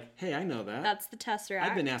 Loki's like, hey, I know that. That's the Tesseract.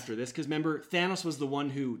 I've been after this because remember, Thanos was the one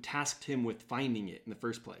who tasked him with finding it in the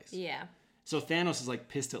first place. Yeah. So Thanos is like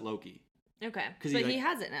pissed at Loki. Okay. 'Cause But he, he like-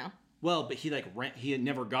 has it now. Well, but he had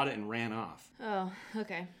never got it and ran off. Oh,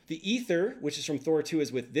 okay. The Ether, which is from Thor 2,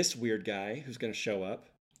 is with this weird guy who's going to show up.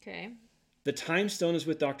 Okay. The Time Stone is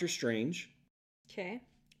with Doctor Strange. Okay.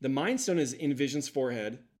 The Mind Stone is in Vision's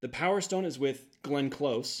forehead. The Power Stone is with Glenn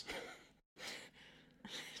Close.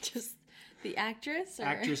 Just the actress? Or?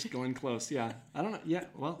 Actress Glenn Close, yeah. I don't know. Yeah,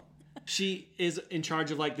 well, she is in charge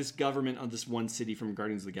of like this government of this one city from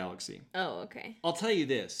Guardians of the Galaxy. Oh, okay. I'll tell you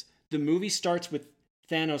this. The movie starts with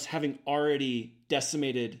Thanos having already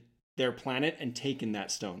decimated their planet and taken that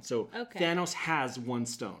stone. So Okay. Thanos has one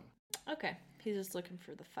stone. Okay. He's just looking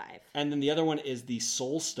for the 5. And then the other one is the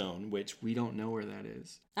Soul Stone, which we don't know where that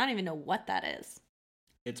is. I don't even know what that is.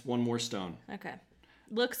 It's one more stone. Okay.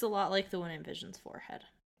 Looks a lot like the one in Vision's forehead.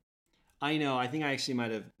 I know. I think that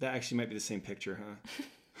actually might be the same picture, huh?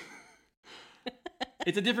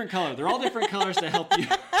 It's a different color. They're all different colors to help you.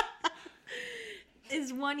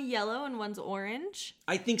 Is one yellow and one's orange?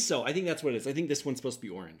 I think so. I think that's what it is. I think this one's supposed to be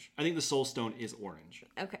orange. I think the Soul Stone is orange.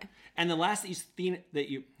 Okay. And the last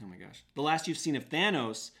oh my gosh, the last you've seen of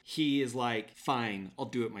Thanos, he is like, fine, I'll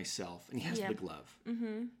do it myself. And he has the glove.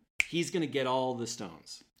 Mm-hmm. He's going to get all the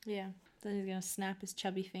stones. Yeah. Then he's going to snap his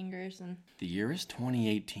chubby fingers and... The year is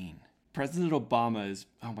 2018. President Obama is,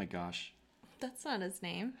 oh my gosh. That's not his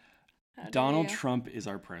name. How dare Donald you. Trump is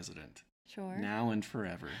our president. Sure. Now and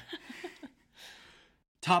forever.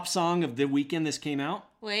 Top song of the weekend this came out?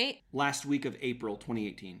 Wait. Last week of April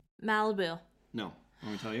 2018. Malibu. No.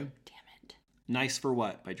 Let me tell you. Damn it. Nice for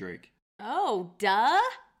What by Drake. Oh, duh.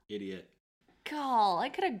 Idiot. Gall, I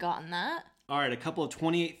could have gotten that. All right, a couple of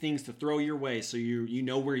 28 things to throw your way so you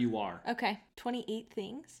know where you are. Okay. 28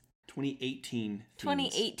 things? 2018 things.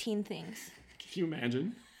 2018 things. Can you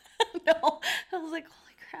imagine? No. I was like,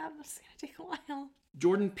 holy crap, it's going to take a while.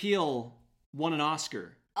 Jordan Peele won an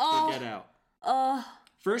Oscar Oh. for Get Out. Oh.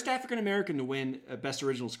 First African American to win a Best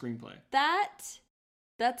Original Screenplay.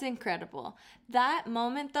 That's incredible. That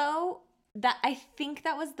moment though, that I think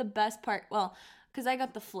that was the best part. Well, because I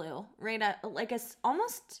got the flu right at like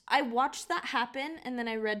I watched that happen and then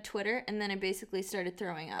I read Twitter and then I basically started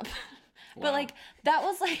throwing up. Wow. But like that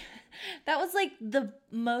was like the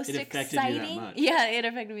most It affected you that exciting. much. Yeah, it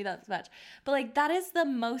affected me that much. But like that is the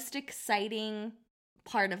most exciting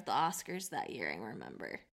part of the Oscars that year, I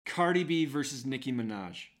remember. Cardi B versus Nicki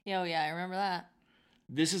Minaj. Oh yeah, I remember that.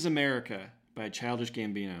 This is America by Childish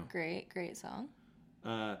Gambino. Great song.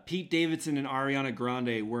 Pete Davidson and Ariana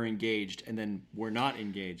Grande were engaged and then were not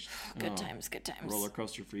engaged. Good Oh, times. roller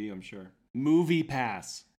coaster for you, I'm sure. Movie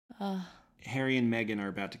Pass. Ugh. Harry and Meghan are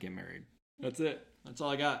about to get married. That's it. That's all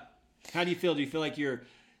I got. How do you feel? Do you feel like you're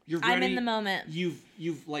ready? I'm in the moment.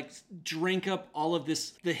 You've like drank up all of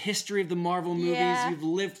this, the history of the Marvel movies. Yeah. You've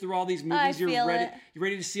lived through all these movies. I You're feel ready. it. You're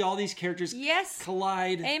ready to see all these characters Yes.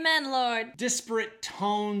 collide. Amen, Lord. Disparate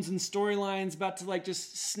tones and storylines about to like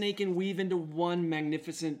just snake and weave into one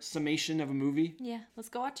magnificent summation of a movie. Yeah, let's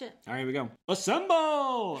go watch it. All right, here we go.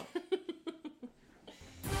 Assemble!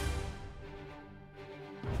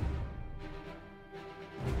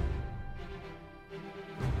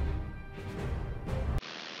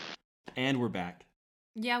 And we're back.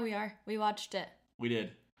 Yeah, we are. We watched it. We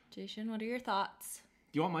did. Jason, what are your thoughts?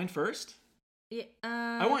 Do you want mine first? Yeah,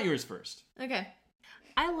 I want yours first. Okay.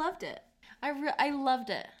 I loved it. I loved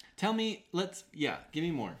it. Tell me, give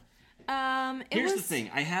me more. It Here's was, the thing.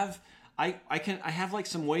 I have like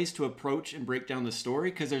some ways to approach and break down the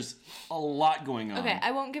story because there's a lot going on. Okay,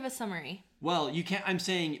 I won't give a summary. Well, you can't. I'm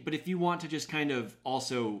saying, but if you want to just kind of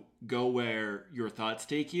also go where your thoughts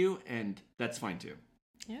take you, and that's fine too.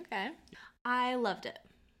 Okay. I loved it.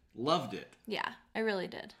 Loved it. Yeah, I really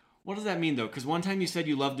did. What does that mean though? Because one time you said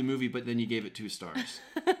you loved a movie, but then you gave it 2 stars.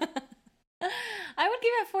 I would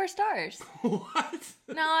give it 4 stars. What?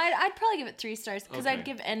 No, I'd probably give it 3 stars because Okay. I'd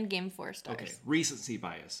give Endgame 4 stars. Okay, recency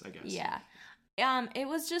bias, I guess. Yeah. It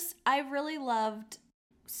was just, I really loved,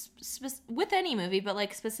 with any movie, but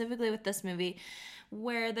like specifically with this movie,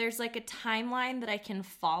 where there's like a timeline that I can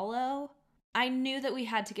follow I knew that we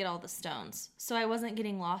had to get all the stones, so I wasn't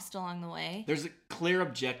getting lost along the way. There's clear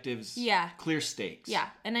objectives. Yeah. Clear stakes. Yeah,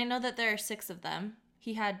 and I know that there are 6 of them.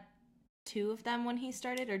 He had 2 of them when he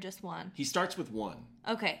started, or just 1? He starts with 1.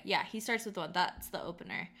 Okay, yeah, he starts with 1. That's the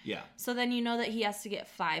opener. Yeah. So then you know that he has to get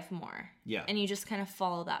 5 more. Yeah. And you just kind of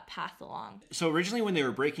follow that path along. So originally when they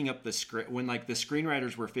were breaking up the script, when like the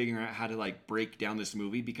screenwriters were figuring out how to like break down this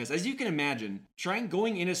movie, because as you can imagine,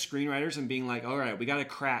 going in as screenwriters and being like, all right, we got to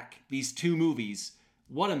crack these 2 movies.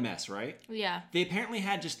 What a mess, right? Yeah. They apparently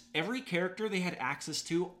had just every character they had access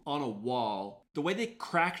to on a wall. The way they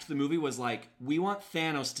cracked the movie was like, we want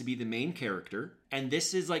Thanos to be the main character, and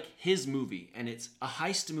this is like his movie, and it's a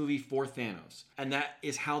heist movie for Thanos. And that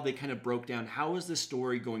is how they kind of broke down how is the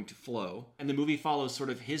story going to flow. And the movie follows sort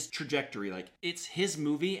of his trajectory. Like, it's his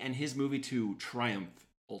movie and his movie to triumph,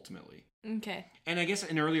 ultimately. Okay. And I guess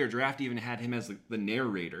an earlier draft even had him as the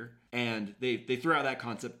narrator, and they threw out that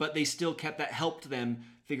concept, but they still kept that, helped them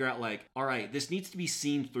figure out like, all right, this needs to be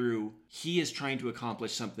seen through. He is trying to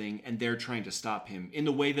accomplish something and they're trying to stop him in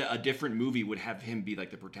the way that a different movie would have him be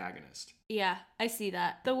like the protagonist. Yeah, I see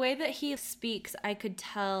that. The way that he speaks, I could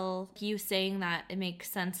tell you saying that it makes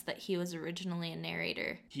sense that he was originally a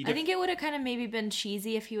narrator. I think it would have kind of maybe been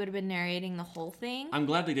cheesy if he would have been narrating the whole thing. I'm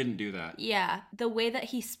glad they didn't do that. Yeah, the way that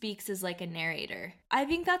he speaks is like a narrator. I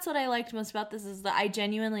think that's what I liked most about this, is that I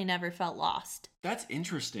genuinely never felt lost. That's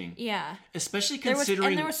interesting. Yeah. Especially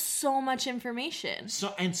considering... there was so much information.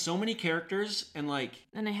 So many characters, and like...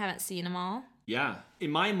 And I haven't seen them all. Yeah.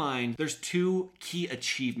 In my mind, there's 2 key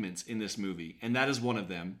achievements in this movie, and that is one of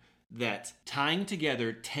them. That tying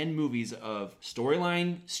together 10 movies of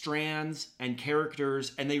storyline strands and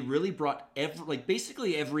characters, and they really brought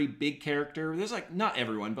basically every big character. There's like, not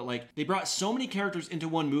everyone, but like they brought so many characters into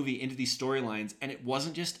one movie, into these storylines, and it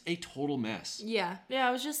wasn't just a total mess. Yeah. Yeah,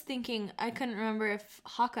 I was just thinking, I couldn't remember if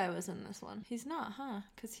Hawkeye was in this one. He's not, huh?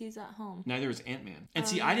 Because he's at home. Neither is Ant-Man. And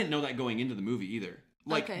see, I didn't know that going into the movie either.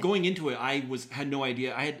 Like, okay. Going into it, I had no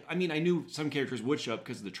idea. I knew some characters would show up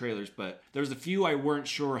because of the trailers, but there was a few I weren't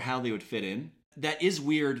sure how they would fit in. That is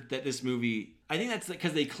weird that this movie... I think that's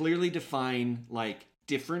because they clearly define, like,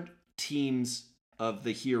 different teams of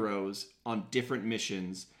the heroes on different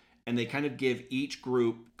missions, and they kind of give each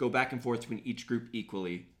group, go back and forth between each group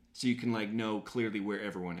equally, so you can, like, know clearly where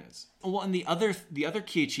everyone is. Well, and the other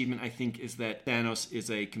key achievement, I think, is that Thanos is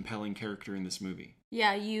a compelling character in this movie.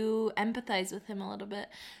 Yeah, you empathize with him a little bit.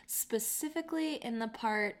 Specifically in the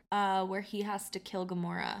part where he has to kill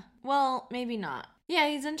Gamora. Well, maybe not. Yeah,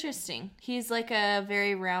 he's interesting. He's like a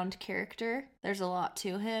very round character. There's a lot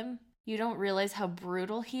to him. You don't realize how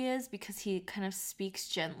brutal he is because he kind of speaks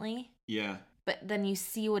gently. Yeah. But then you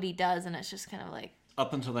see what he does and it's just kind of like...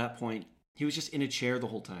 Up until that point, he was just in a chair the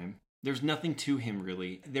whole time. There's nothing to him,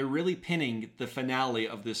 really. They're really pinning the finale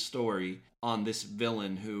of this story on this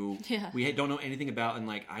villain who we don't know anything about, and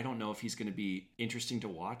like I don't know if he's going to be interesting to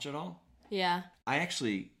watch at all. Yeah. I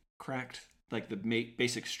actually cracked like the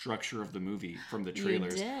basic structure of the movie from the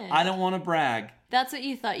trailers. You did. I don't want to brag. That's what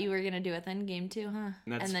you thought you were going to do with Endgame too, huh?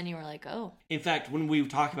 And then you were like, oh. In fact, when we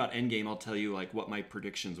talk about Endgame, I'll tell you like what my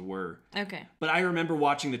predictions were. Okay. But I remember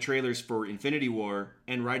watching the trailers for Infinity War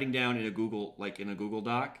and writing down in a Google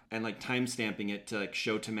Doc and like timestamping it to like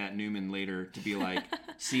show to Matt Newman later to be like,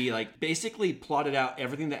 see, like basically plotted out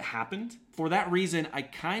everything that happened. For that reason,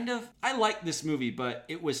 I liked this movie, but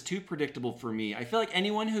it was too predictable for me. I feel like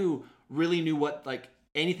anyone who really knew what like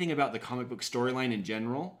anything about the comic book storyline in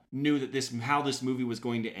general knew that how this movie was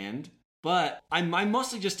going to end. But I'm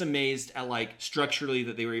mostly just amazed at like structurally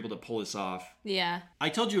that they were able to pull this off. Yeah. I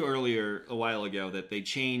told you earlier a while ago that they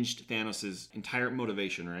changed Thanos' entire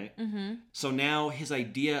motivation, right? Mm-hmm. So now his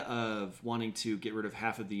idea of wanting to get rid of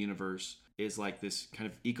half of the universe is like this kind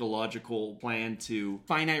of ecological plan to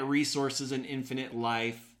finite resources and infinite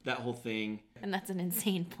life. That whole thing. And that's an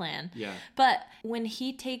insane plan. Yeah. But when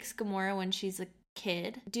he takes Gamora when she's a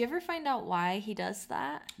kid, do you ever find out why he does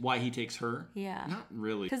that? Why he takes her? Yeah. Not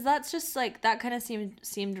really. Because that's just like, that kind of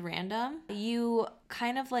seemed random. You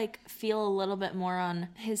kind of like feel a little bit more on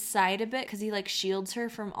his side a bit because he like shields her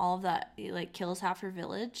from all of that. He like kills half her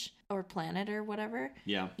village or planet or whatever.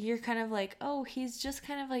 Yeah. You're kind of like, oh, he's just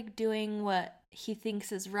kind of like doing what he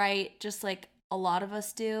thinks is right, just like a lot of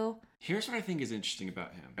us do. Here's what I think is interesting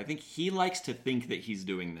about him. I think he likes to think that he's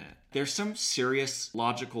doing that. There's some serious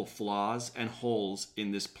logical flaws and holes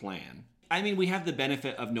in this plan. I mean, we have the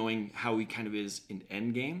benefit of knowing how he kind of is in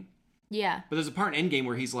Endgame. Yeah. But there's a part in Endgame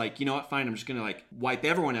where he's like, you know what, fine, I'm just going to like wipe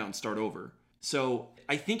everyone out and start over. So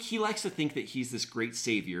I think he likes to think that he's this great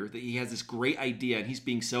savior, that he has this great idea, and he's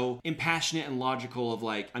being so impassionate and logical of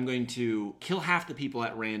like, I'm going to kill half the people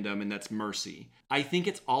at random, and that's mercy. I think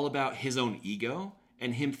it's all about his own ego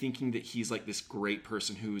and him thinking that he's like this great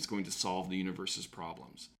person who is going to solve the universe's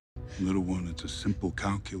problems. Little one, it's a simple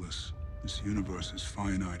calculus. This universe is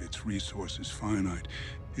finite, its resources finite.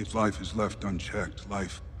 If life is left unchecked,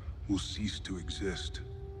 life will cease to exist.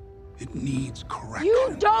 It needs correction.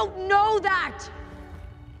 You don't know that!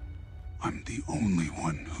 I'm the only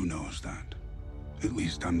one who knows that. At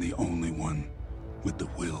least I'm the only one with the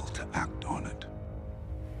will to act on it.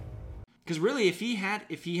 Because really, if he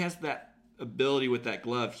has that ability with that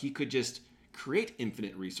glove, he could just create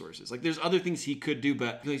infinite resources. Like, there's other things he could do,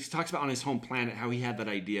 but he talks about on his home planet how he had that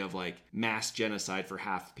idea of like mass genocide for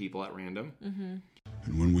half the people at random. Mm-hmm.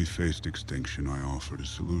 And when we faced extinction, I offered a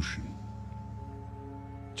solution.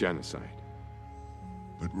 Genocide.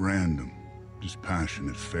 But random,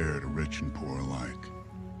 dispassionate, fair to rich and poor alike.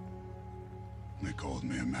 They called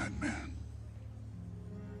me a madman.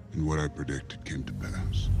 And what I predicted came to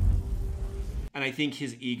pass. And I think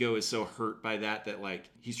his ego is so hurt by that like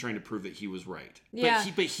he's trying to prove that he was right. Yeah.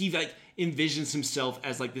 But he like envisions himself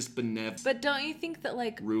as like this benevolent But don't you think that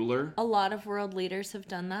like ruler. a lot of world leaders have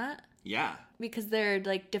done that? Yeah. Because there are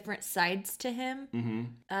like different sides to him. Mm-hmm.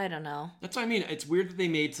 I don't know. That's what I mean. It's weird that they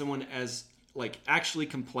made someone as like actually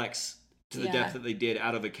complex to the depth that they did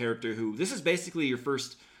out of a character who this is basically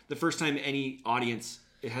the first time any audience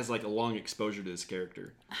it has like a long exposure to this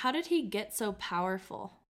character. How did he get so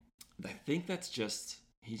powerful? I think that's just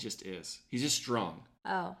he just is. He's just strong.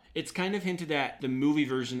 Oh. It's kind of hinted at the movie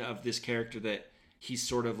version of this character that he's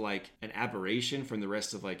sort of like an aberration from the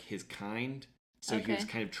rest of like his kind. So he was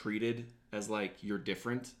kind of treated as like you're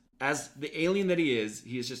different. As the alien that he is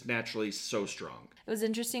just naturally so strong. It was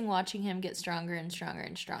interesting watching him get stronger and stronger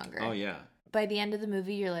and stronger. Oh yeah. By the end of the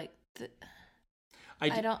movie, you're like,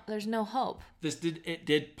 there's no hope.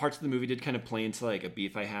 Parts of the movie did kind of play into like a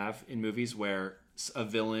beef I have in movies where a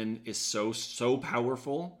villain is so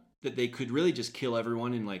powerful that they could really just kill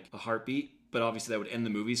everyone in like a heartbeat, but obviously that would end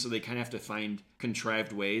the movie, so they kind of have to find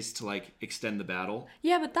contrived ways to like extend the battle.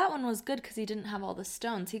 Yeah, but that one was good because he didn't have all the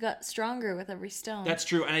stones. He got stronger with every stone. That's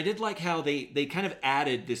true, and I did like how they kind of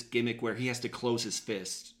added this gimmick where he has to close his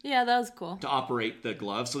fist. Yeah, that was cool. To operate the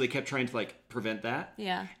glove, so they kept trying to like prevent that.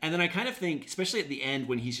 Yeah. And then I kind of think, especially at the end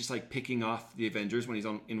when he's just like picking off the Avengers when he's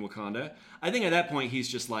in Wakanda, I think at that point he's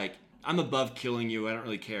just like, I'm above killing you. I don't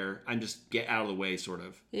really care. I'm just get out of the way, sort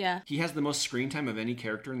of. Yeah. He has the most screen time of any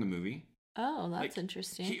character in the movie. Oh, that's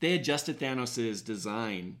interesting. They adjusted Thanos'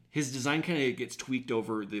 design. His design kind of gets tweaked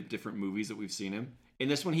over the different movies that we've seen him. In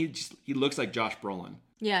this one, he looks like Josh Brolin.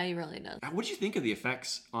 Yeah, he really does. What did you think of the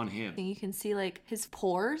effects on him? You can see like his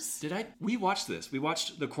pores. We watched this. We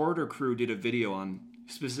watched the Corridor Crew did a video on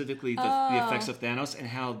specifically the effects of Thanos and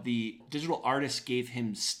how the digital artist gave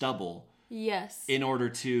him stubble. Yes. In order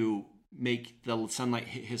to make the sunlight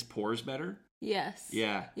hit his pores better. Yes.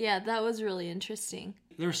 Yeah. Yeah, that was really interesting.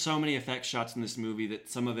 There are so many effect shots in this movie that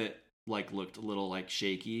some of it like looked a little like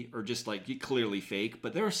shaky or just like clearly fake,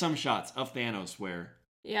 but there were some shots of Thanos where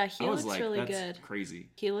yeah, he looks like, really that's good. Crazy.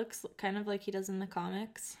 He looks kind of like he does in the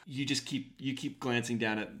comics. You keep glancing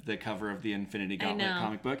down at the cover of the Infinity Gauntlet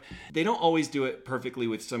comic book. They don't always do it perfectly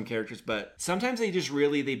with some characters, but sometimes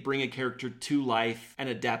they bring a character to life and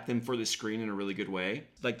adapt them for the screen in a really good way.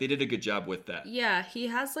 Like they did a good job with that. Yeah, he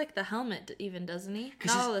has like the helmet even, doesn't he?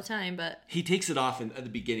 Not all the time, but he takes it off at the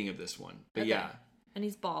beginning of this one. But yeah. And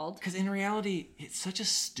he's bald. Because in reality, it's such a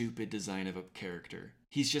stupid design of a character.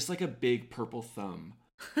 He's just like a big purple thumb.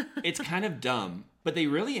 It's kind of dumb, but they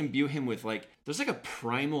really imbue him with like, there's like a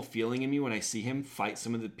primal feeling in me when I see him fight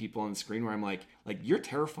some of the people on the screen where I'm like you're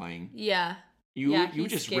terrifying. Yeah. You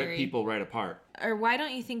just scary. Rip people right apart. Or why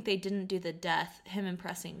don't you think they didn't do the him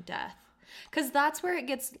impressing death? Because that's where it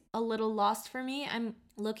gets a little lost for me. I'm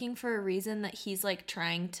looking for a reason that he's like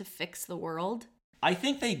trying to fix the world. I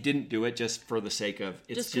think they didn't do it just for the sake of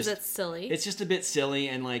just because it's silly. It's just a bit silly,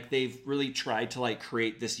 and like they've really tried to like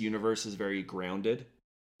create this universe as very grounded.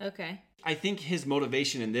 Okay. I think his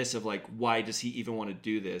motivation in this of like why does he even want to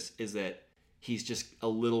do this is that he's just a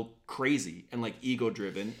little crazy and like ego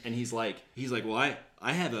driven, and he's like well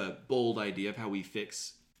I have a bold idea of how we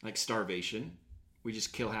fix like starvation. We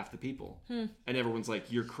just kill half the people. And everyone's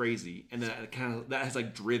like, you're crazy. And then that has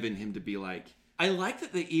like driven him to be like, I like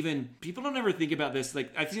that people don't ever think about this.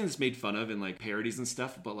 Like I've seen this made fun of in like parodies and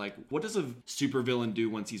stuff, but like what does a supervillain do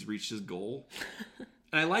once he's reached his goal?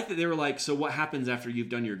 And I like that they were like, so what happens after you've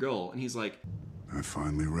done your goal? And he's like, I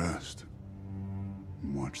finally rest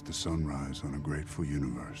and watch the sunrise on a grateful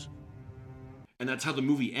universe. And that's how the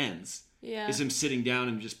movie ends. Yeah. is him sitting down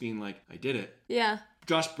and just being like, I did it. Yeah.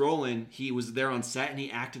 Josh Brolin, he was there on set and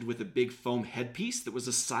he acted with a big foam headpiece that was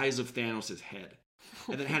the size of Thanos' head.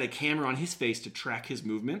 And then had a camera on his face to track his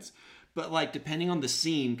movements. But like, depending on the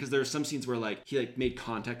scene, because there are some scenes where like he like made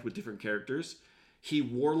contact with different characters, he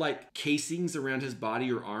wore like casings around his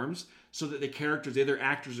body or arms so that the characters, the other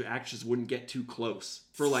actors or actresses, wouldn't get too close.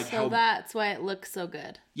 For like so that's why it looks so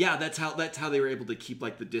good. Yeah, that's how they were able to keep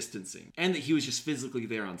like the distancing. And that he was just physically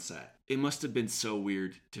there on set. It must have been so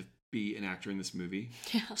weird to be an actor in this movie.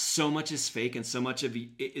 Yeah. So much is fake and so much of it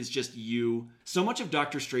is just you. So much of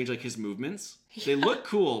Doctor Strange, like his movements, they look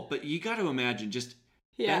cool, but you got to imagine just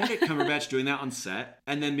Benedict Cumberbatch doing that on set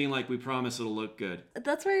and then being like, we promise it'll look good.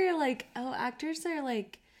 That's where you're like, oh, actors are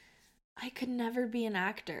like, I could never be an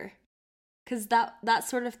actor. Because that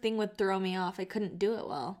sort of thing would throw me off. I couldn't do it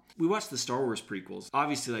well. We watched the Star Wars prequels.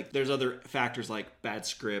 Obviously, like, there's other factors like bad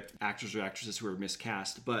script, actors or actresses who are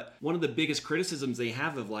miscast. But one of the biggest criticisms they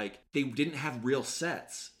have of, like, they didn't have real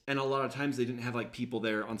sets. And a lot of times they didn't have, like, people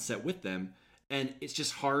there on set with them. And it's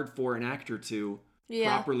just hard for an actor to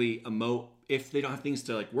properly emote if they don't have things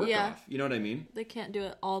to, like, work off. You know what I mean? They can't do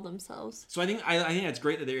it all themselves. So I think it's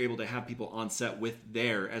great that they're able to have people on set with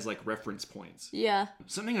there as, like, reference points. Yeah.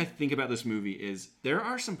 Something I think about this movie is there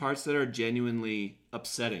are some parts that are genuinely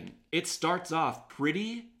upsetting. It starts off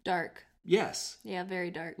pretty dark. Yes. Yeah,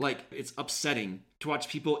 very dark. Like, it's upsetting to watch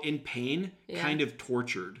people in pain, kind of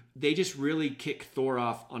tortured. They just really kick Thor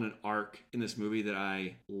off on an arc in this movie that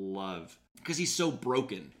I love. Because he's so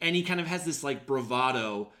broken. And he kind of has this, like,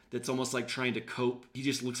 bravado that's almost like trying to cope. He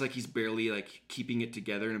just looks like he's barely, like, keeping it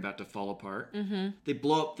together and about to fall apart. Mm-hmm. They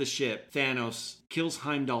blow up the ship. Thanos kills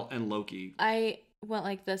Heimdall and Loki. I went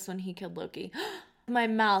like this when he killed Loki. My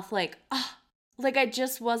mouth, like I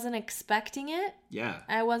just wasn't expecting it. Yeah.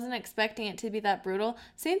 I wasn't expecting it to be that brutal.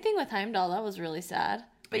 Same thing with Heimdall. That was really sad.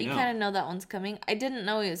 But you kind of know that one's coming. I didn't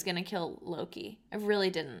know he was going to kill Loki. I really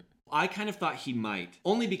didn't. I kind of thought he might.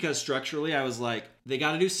 Only because structurally I was like, they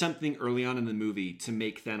got to do something early on in the movie to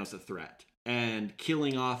make Thanos a threat. And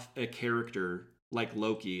killing off a character like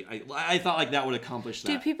Loki, I thought like that would accomplish that.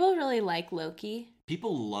 Do people really like Loki?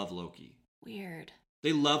 People love Loki. Weird.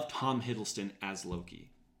 They love Tom Hiddleston as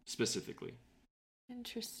Loki, specifically.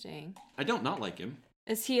 Interesting. I don't not like him.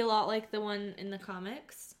 Is he a lot like the one in the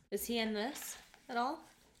comics? Is he in this at all?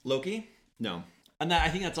 Loki? No. And I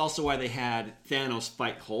think that's also why they had Thanos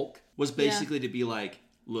fight Hulk, was basically to be like,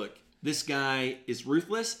 look, this guy is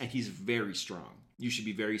ruthless and he's very strong. You should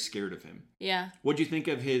be very scared of him. Yeah. What'd you think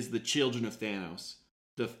of the children of Thanos?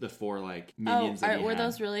 The four, like, minions that he were had?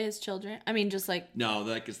 those really his children? I mean, just like... No,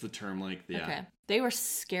 that is the term, like, yeah. Okay. They were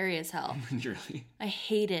scary as hell. Really? I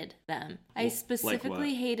hated them. I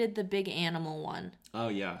specifically hated the big animal one. Oh,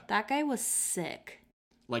 yeah. That guy was sick.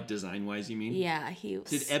 Like design-wise, you mean? Yeah, he was...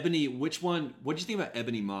 Did Ebony... Which one... What did you think about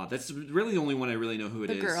Ebony Maw? That's really the only one I really know who it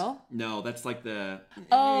is. The girl? No, that's like the...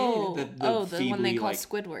 the one they call like,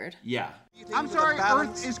 Squidward. Yeah. I'm sorry,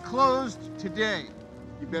 Earth is closed today.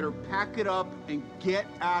 You better pack it up and get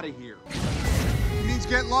out of here. It means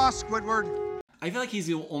get lost, Squidward. I feel like he's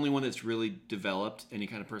the only one that's really developed any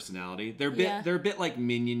kind of personality. They're a bit like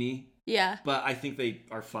minion-y. Yeah. But I think they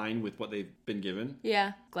are fine with what they've been given.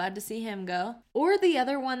 Yeah. Glad to see him go. Or the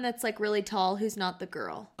other one that's like really tall who's not the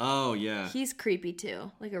girl. Oh, yeah. He's creepy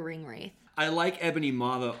too. Like a ring wraith. I like Ebony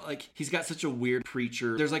Maw though. Like, he's got such a weird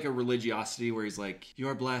preacher. There's like a religiosity where he's like, you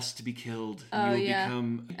are blessed to be killed. And you will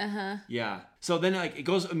become... Uh-huh. Yeah. So then like it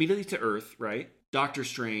goes immediately to Earth, right? Doctor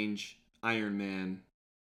Strange, Iron Man,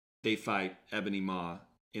 they fight Ebony Maw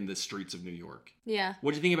in the streets of New York. Yeah.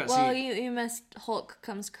 What do you think about seeing... Well, you missed Hulk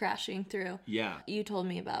comes crashing through. Yeah. You told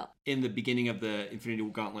me about. In the beginning of the Infinity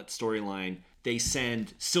Gauntlet storyline, they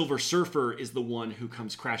send Silver Surfer is the one who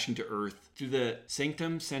comes crashing to Earth through the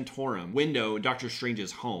Sanctum Sanctorum window in Doctor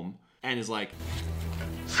Strange's home and is like,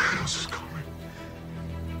 Thanos is coming.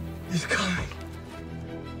 He's coming.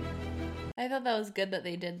 I thought that was good that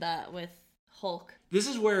they did that with Hulk. This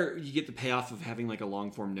is where you get the payoff of having like a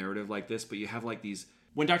long form narrative like this, but you have like these...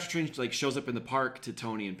 When Doctor Strange like shows up in the park to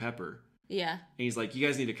Tony and Pepper. Yeah. And he's like, you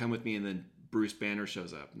guys need to come with me, and then Bruce Banner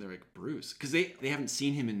shows up. And they're like, Bruce? Because they haven't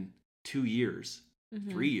seen him in 2 years.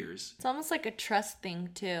 3 years. It's almost like a trust thing,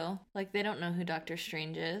 too. Like, they don't know who Doctor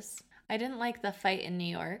Strange is. I didn't like the fight in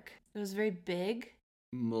New York. It was very big.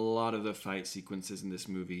 A lot of the fight sequences in this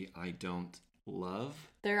movie I don't love.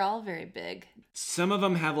 They're all very big. Some of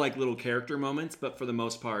them have like little character moments, but for the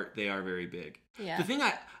most part, they are very big. Yeah. The thing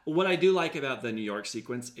what I do like about the New York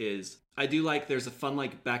sequence is I do like there's a fun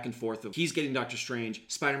like back and forth of he's getting Doctor Strange,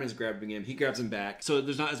 Spider-Man's grabbing him, he grabs him back. So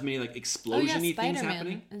there's not as many like explosion-y things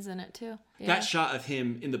happening. Is in it too. Yeah. That shot of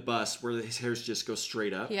him in the bus where his hairs just go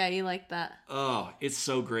straight up. Yeah, you like that. Oh, it's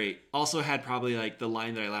so great. Also had probably like the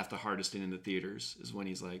line that I laughed the hardest in the theaters is when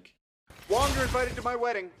he's like, Wong, you're invited to my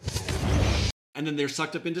wedding. and then they're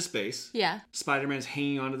sucked up into space. Yeah. Spider-Man's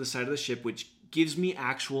hanging onto the side of the ship, which gives me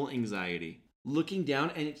actual anxiety. Looking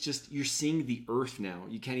down, and it's just, you're seeing the Earth now.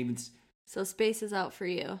 You can't even... So space is out for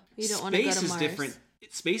you. You don't want to go to Mars. Space is different.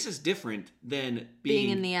 Space is different than being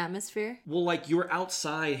in the atmosphere. Well, like you're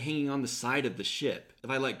outside hanging on the side of the ship. If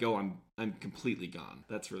I let go, I'm completely gone.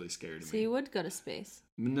 That's really scary to me. So you would go to space?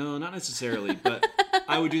 No, not necessarily, but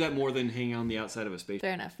I would do that more than hanging on the outside of a space.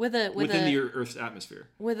 Fair enough. Within the Earth's atmosphere.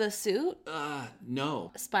 With a suit?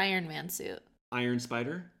 No. A Spider Man suit. Iron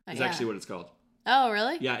Spider is actually what it's called. Oh,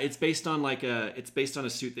 really? Yeah, it's based on a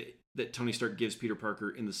suit that Tony Stark gives Peter Parker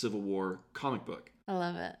in the Civil War comic book. I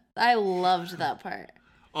love it. I loved that part.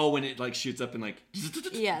 Oh, when it like shoots up and like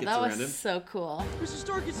yeah, gets that was around him. so cool. Mr.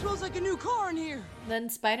 Stark, it smells like a new car in here. Then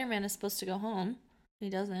Spider-Man is supposed to go home. He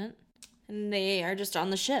doesn't. And they are just on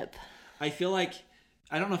the ship. I feel like,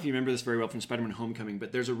 I don't know if you remember this very well from Spider-Man Homecoming,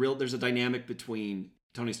 but there's a dynamic between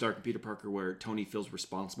Tony Stark and Peter Parker where Tony feels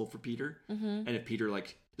responsible for Peter. Mm-hmm. And if Peter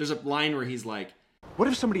like, there's a line where he's like, what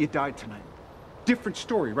if somebody had died tonight? Different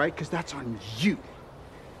story, right? Because that's on you.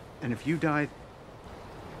 And if you died,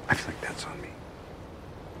 I feel like that's on me.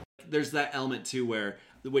 There's that element too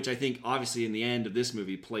which I think obviously in the end of this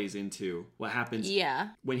movie plays into what happens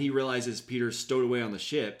when he realizes Peter's stowed away on the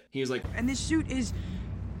ship. He was like, and this suit is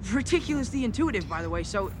ridiculously intuitive, by the way,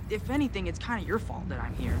 so if anything, it's kind of your fault that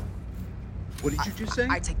I'm here. What did you just say?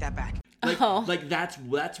 I take that back. Like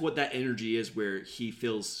that's what that energy is, where he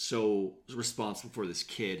feels so responsible for this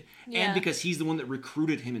kid. Yeah. And because he's the one that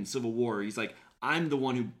recruited him in Civil War, he's like, I'm the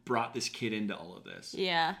one who brought this kid into all of this.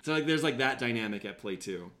 Yeah. So like there's like that dynamic at play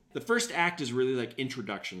too. The first act is really like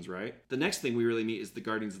introductions, right? The next thing we really meet is the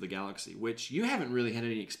Guardians of the Galaxy, which you haven't really had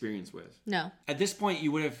any experience with. No. At this point,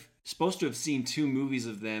 you would have supposed to have seen 2 movies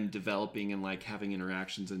of them developing and like having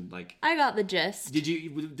interactions and like... I got the gist.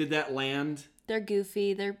 Did that land? They're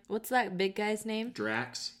goofy. What's that big guy's name?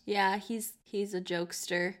 Drax. Yeah, he's a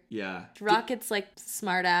jokester. Yeah. Rocket's like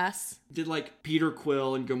smart ass. Did like Peter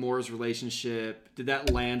Quill and Gamora's relationship, did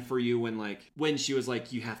that land for you when she was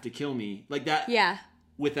like, you have to kill me? Like that? Yeah.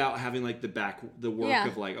 Without having like the work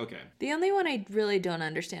of like, okay. The only one I really don't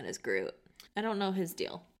understand is Groot. I don't know his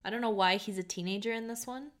deal. I don't know why he's a teenager in this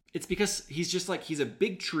one. It's because he's just like, he's a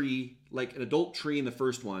big tree, like an adult tree in the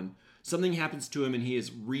first one. Something happens to him and he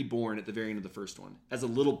is reborn at the very end of the first one as a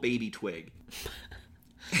little baby twig.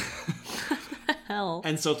 What the hell?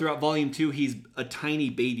 And so throughout volume 2, he's a tiny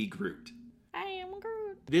baby Groot. I am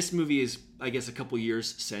Groot. This movie is, I guess, a couple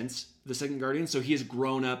years since the second Guardian, so he has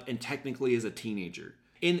grown up and technically is a teenager.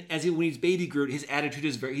 When he's baby Groot, his attitude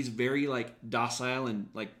is he's very like docile and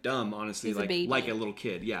like dumb, honestly, he's like a little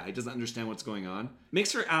kid. Yeah, he doesn't understand what's going on.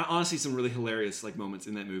 Makes for honestly some really hilarious like moments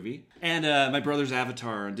in that movie. And my brother's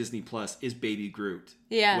Avatar on Disney Plus is baby Groot.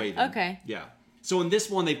 Yeah. Waving. Okay. Yeah. So in this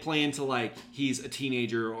one, they play into like he's a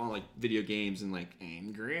teenager on like video games and like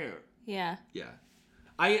I'm Groot. Yeah. Yeah.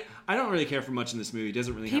 I don't really care for much in this movie. It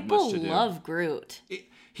doesn't really have People much to do. People love Groot.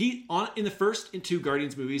 In the first 2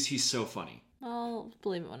 Guardians movies, he's so funny. I'll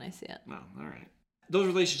believe it when I see it. Oh, all right. Those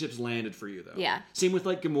relationships landed for you, though. Yeah. Same with,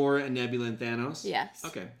 like, Gamora and Nebula and Thanos? Yes.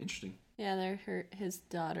 Okay, interesting. Yeah, they're his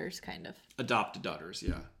daughters, kind of. Adopted daughters,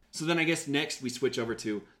 yeah. So then I guess next we switch over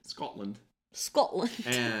to Scotland.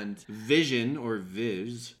 And Vision, or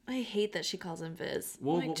Viz. I hate that she calls him Viz.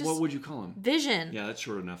 Well, what would you call him? Vision. Yeah, that's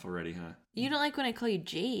short enough already, huh? You don't like when I call you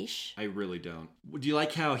Jaish. I really don't. Do you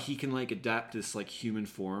like how he can, like, adapt this, like, human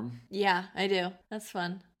form? Yeah, I do. That's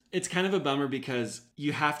fun. It's kind of a bummer because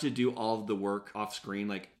you have to do all of the work off screen.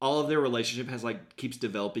 Like, all of their relationship keeps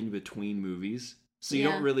developing between movies. So you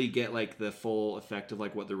don't really get, like, the full effect of,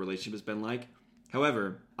 like, what their relationship has been like.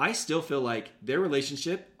 However, I still feel like their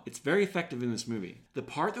relationship, it's very effective in this movie. The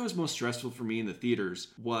part that was most stressful for me in the theaters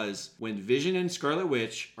was when Vision and Scarlet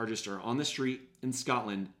Witch are on the street in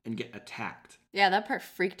Scotland and get attacked. Yeah, that part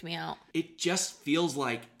freaked me out. It just feels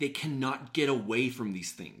like they cannot get away from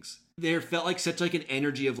these things. There felt like such like an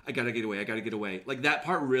energy of I gotta get away. Like that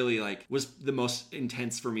part really like was the most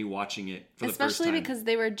intense for me watching it for the first time. Especially because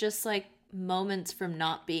they were just like moments from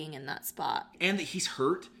not being in that spot. And that he's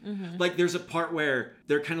hurt. Mm-hmm. Like there's a part where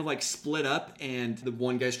they're kind of like split up and the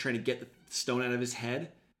one guy's trying to get the stone out of his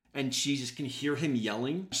head and she just can hear him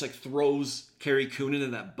yelling. She like throws Carrie Coon into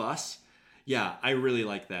that bus. Yeah, I really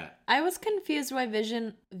like that. I was confused why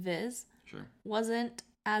Viz sure. wasn't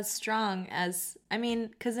as strong as, I mean,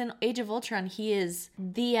 because in Age of Ultron, he is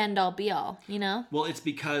the end all be all, you know? Well, it's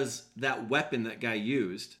because that weapon that guy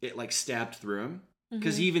used, it like stabbed through him.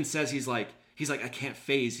 Because he even says he's like, I can't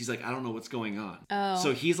phase. He's like, I don't know what's going on. Oh.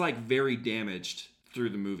 So he's like very damaged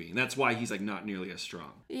through the movie. And that's why he's like not nearly as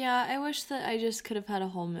strong. Yeah, I wish that I just could have had a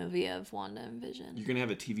whole movie of Wanda and Vision. You're going to have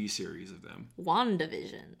a TV series of them.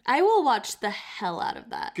 WandaVision. I will watch the hell out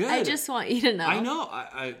of that. Good. I just want you to know. I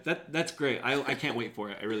know. That's great. I can't wait for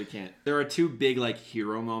it. I really can't. There are two big like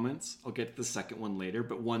hero moments. I'll get to the second one later.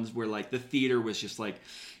 But ones where like the theater was just like,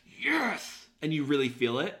 yes! And you really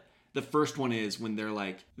feel it. The first one is when they're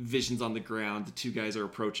like, Vision's on the ground, the two guys are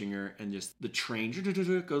approaching her, and just the train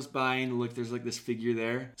goes by, and look, there's like this figure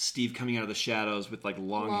there. Steve coming out of the shadows with like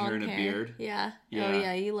long hair and a beard. Yeah. Yeah. Oh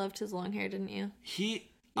yeah, you loved his long hair, didn't you? You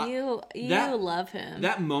that, love him.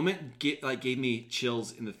 That moment gave me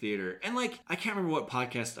chills in the theater. And like, I can't remember what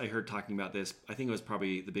podcast I heard talking about this. I think it was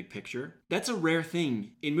probably The Big Picture. That's a rare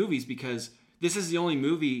thing in movies because this is the only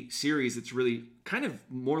movie series that's really kind of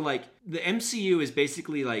more like, the MCU is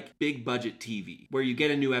basically like big budget TV where you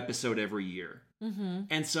get a new episode every year. Mm-hmm.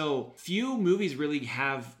 And so few movies really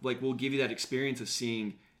have, like, will give you that experience of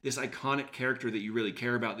seeing this iconic character that you really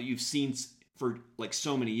care about, that you've seen for like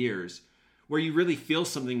so many years, where you really feel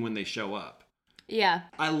something when they show up. Yeah.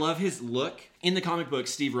 I love his look. In the comic book,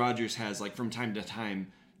 Steve Rogers has like from time to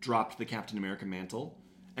time dropped the Captain America mantle.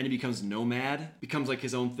 And he becomes Nomad, becomes like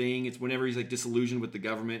his own thing. It's whenever he's like disillusioned with the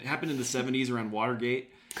government. It happened in the 70s around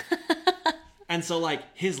Watergate. And so like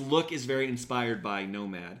his look is very inspired by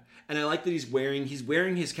Nomad. And I like that he's wearing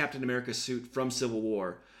his Captain America suit from Civil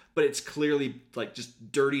War, but it's clearly like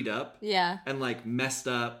just dirtied up. Yeah. And like messed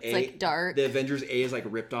up. It's like dark. The Avengers A is like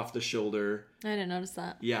ripped off the shoulder. I didn't notice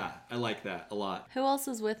that. Yeah, I like that a lot. Who else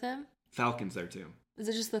is with him? Falcon's there too. Is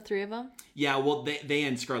it just the three of them? Yeah, well they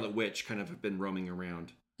and Scarlet Witch kind of have been roaming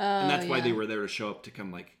around. Oh, and that's why they were there to show up to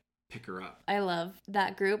come like pick her up. I love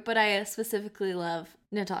that group, but I specifically love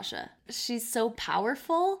Natasha. She's so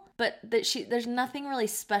powerful, but there's nothing really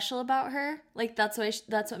special about her. Like that's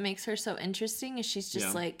what makes her so interesting. Is she's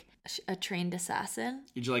just like a trained assassin.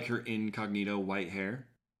 Did you like her incognito white hair?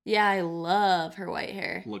 Yeah, I love her white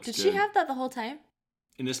hair. Looks Did good. she have that the whole time?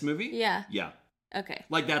 In this movie? Yeah. Yeah. Okay.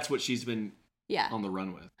 Like that's what she's been on the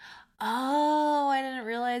run with. Oh, I didn't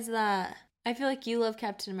realize that. I feel like you love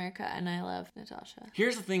Captain America and I love Natasha.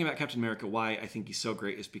 Here's the thing about Captain America, why I think he's so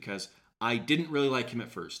great, is because I didn't really like him at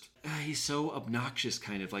first. He's so obnoxious,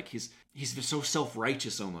 kind of like he's so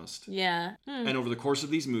self-righteous almost. Yeah. And over the course of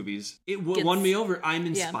these movies, it won me over. I'm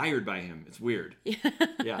inspired by him. It's weird.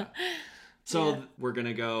 Yeah. So we're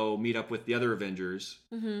gonna go meet up with the other Avengers.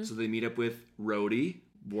 Mm-hmm. So they meet up with Rhodey,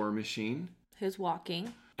 War Machine, who's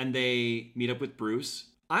walking, and they meet up with Bruce.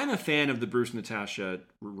 I'm a fan of the Bruce-Natasha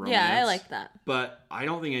romance. Yeah, I like that. But I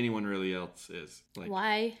don't think anyone really else is. Like,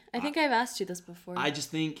 why? I think I've asked you this before. I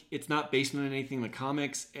just think it's not based on anything in the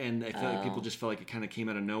comics, and I feel like people just felt like it kind of came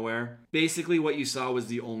out of nowhere. Basically, what you saw was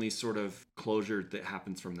the only sort of closure that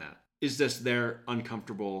happens from that. It's just they're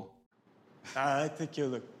uncomfortable. I think you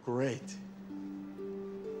look great.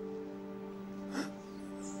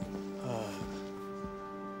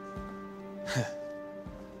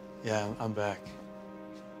 Yeah, I'm back.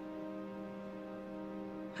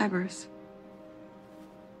 Hi, Bruce.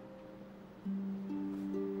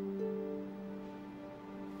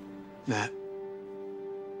 Matt.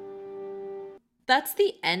 That's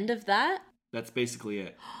the end of that? That's basically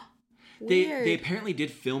it. Weird. They apparently did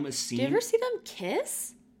film a scene. Do you ever see them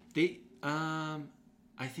kiss?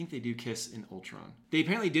 I think they do kiss in Ultron. They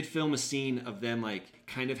apparently did film a scene of them like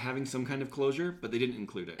kind of having some kind of closure, but they didn't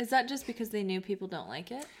include it. Is that just because they knew people don't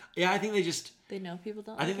like it? Yeah, I think they know people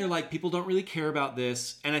don't I think they're like, people don't really care about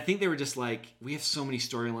this. And I think they were just like, we have so many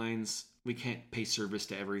storylines, we can't pay service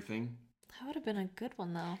to everything. That would have been a good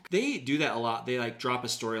one though. They do that a lot. They like drop a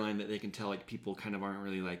storyline that they can tell like people kind of aren't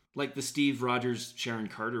really like the Steve Rogers, Sharon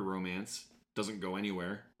Carter romance doesn't go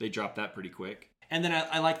anywhere. They drop that pretty quick. And then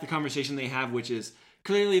I like the conversation they have, which is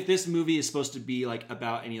clearly if this movie is supposed to be like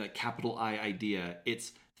about any like capital I idea,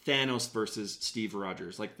 it's Thanos versus Steve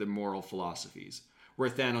Rogers, like the moral philosophies, where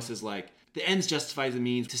Thanos is like, the ends justify the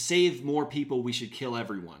means. To save more people, we should kill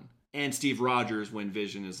everyone. And Steve Rogers, when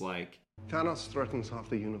Vision is like, Thanos threatens half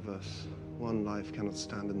the universe. One life cannot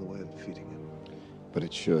stand in the way of defeating him. But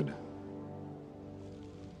it should.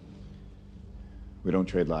 We don't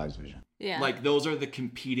trade lives, Vision. Yeah. Like, those are the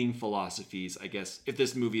competing philosophies, I guess, if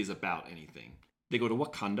this movie is about anything. They go to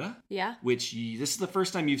Wakanda. Yeah. Which, this is the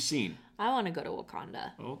first time you've seen. I want to go to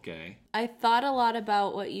Wakanda. Okay. I thought a lot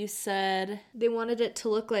about what you said. They wanted it to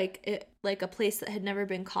look like a place that had never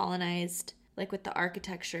been colonized. like with the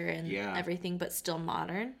architecture and Yeah. everything, but still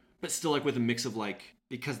modern. But still, like, with a mix of, like,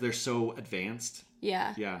 because they're so advanced.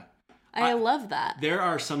 Yeah. Yeah. I love that. There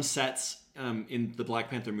are some sets in the Black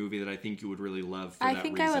Panther movie that I think you would really love for I that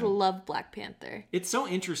think reason. I would love Black Panther. It's so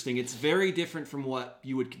interesting. It's very different from what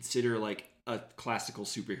you would consider, like, a classical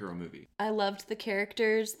superhero movie. I loved the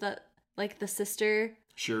characters that, like the sister.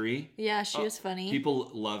 Shuri. Yeah, she was funny.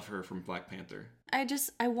 People love her from Black Panther.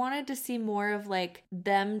 I wanted to see more of like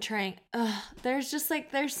them trying. There's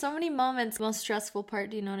so many moments. Most stressful part,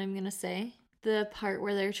 do you know what I'm gonna say? The part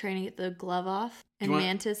where they're trying to get the glove off and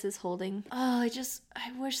Mantis is holding. I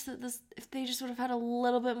wish that if they just would have had a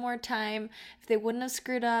little bit more time, if they wouldn't have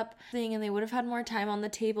screwed up thing and they would have had more time on the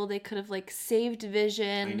table, they could have like saved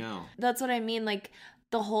Vision. I know. That's what I mean. Like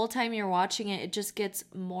the whole time you're watching it, it just gets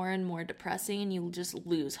more and more depressing and you just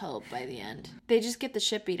lose hope by the end. They just get the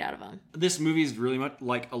shit beat out of them. This movie is really much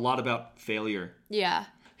like a lot about failure. Yeah.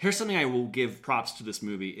 Here's something I will give props to this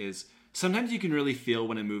movie is sometimes you can really feel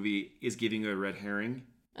when a movie is giving you a red herring.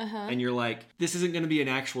 And you're like, this isn't going to be an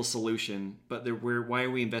actual solution, but why are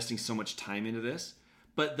we investing so much time into this?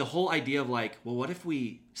 But the whole idea of like, well, what if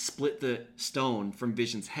we split the stone from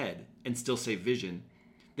Vision's head and still save Vision?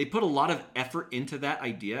 They put a lot of effort into that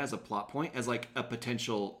idea as a plot point, as like a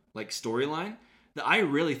potential like storyline, that I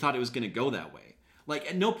really thought it was going to go that way. Like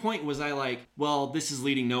at no point was I like, well, this is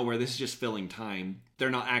leading nowhere. This is just filling time. They're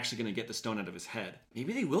not actually going to get the stone out of his head.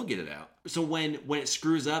 Maybe they will get it out. So when it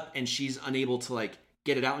screws up and she's unable to like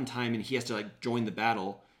get it out in time and he has to like join the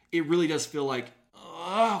battle, it really does feel like,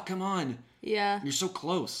 oh, come on. Yeah. You're so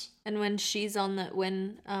close. And when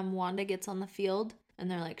Wanda gets on the field and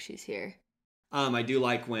they're like, she's here. I do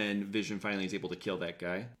like when Vision finally is able to kill that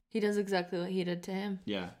guy. He does exactly what he did to him.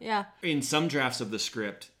 Yeah. Yeah. In some drafts of the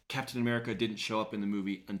script, Captain America didn't show up in the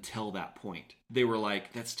movie until that point. They were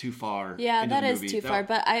like, that's too far. Yeah, into that the is movie. too far,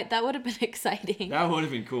 but that would have been exciting. That would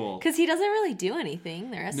have been cool. Because he doesn't really do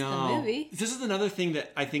anything the rest of the movie. This is another thing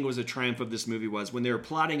that I think was a triumph of this movie was when they were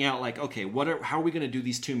plotting out like, okay, how are we going to do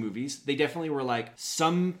these two movies? They definitely were like,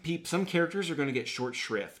 some characters are going to get short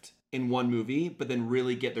shrift in one movie, but then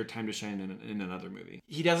really get their time to shine in another movie.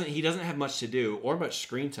 He doesn't have much to do or much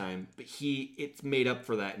screen time, but it's made up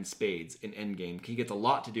for that in spades in Endgame. He gets a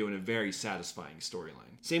lot to do in a very satisfying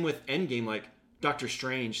storyline. Same with Endgame, like Doctor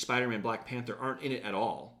Strange, Spider-Man, Black Panther aren't in it at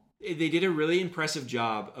all. They did a really impressive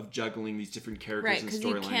job of juggling these different characters and storylines.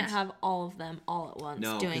 Right, because you can't have all of them all at once.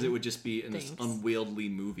 No, because it would just be an unwieldy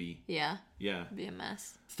movie. Yeah. Yeah. It'd be a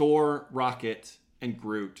mess. Thor, Rocket, and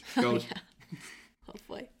Groot go.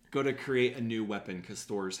 Hopefully. Go to create a new weapon because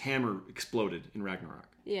Thor's hammer exploded in Ragnarok.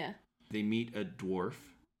 Yeah. They meet a dwarf.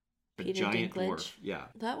 Peter giant Dinklage. Dwarf. Yeah.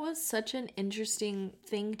 That was such an interesting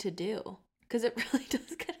thing to do. Because it really does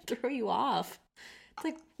kind of throw you off. It's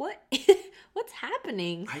like, what's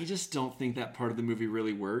happening? I just don't think that part of the movie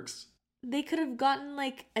really works. They could have gotten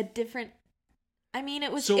like a different... I mean,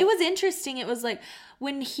 it was interesting. It was like,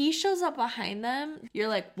 when he shows up behind them, you're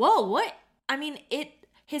like, whoa, what? I mean,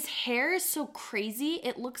 his hair is so crazy.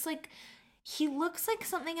 It looks like he looks like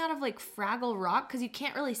something out of like Fraggle Rock because you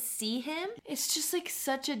can't really see him. It's just like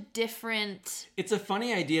such a different. It's a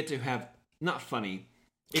funny idea to have. Not funny.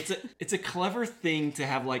 It's a clever thing to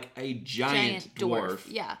have like a giant dwarf.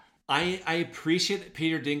 Yeah. I appreciate that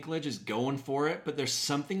Peter Dinklage is going for it, but there's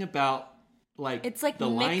something about like it's like the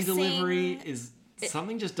line mixing, delivery is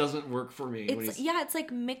something just doesn't work for me. It's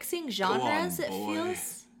like mixing genres. It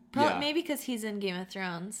feels. Probably, maybe because he's in Game of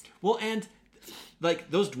Thrones. Well, and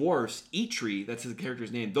like those dwarves, Eitri, that's his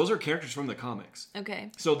character's name. Those are characters from the comics.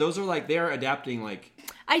 Okay. So those are like, they are adapting like...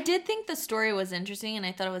 I did think the story was interesting, and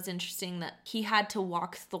I thought it was interesting that he had to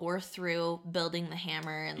walk Thor through building the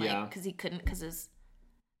hammer, and like, because he couldn't, because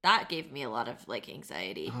that gave me a lot of like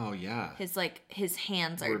anxiety. Oh yeah. His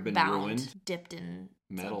hands are bound, dipped in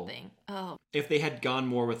metal. Something. Oh. If they had gone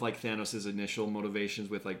more with like Thanos' initial motivations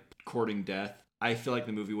with like courting death, I feel like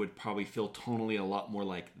the movie would probably feel tonally a lot more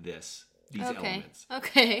like these elements.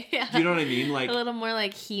 Okay, yeah. Do you know what I mean? Like a little more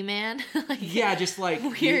like He-Man. Yeah, just like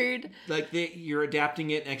weird. You're adapting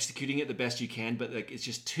it and executing it the best you can, but like it's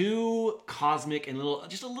just too cosmic and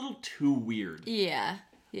just a little too weird. Yeah.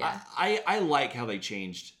 Yeah. I like how they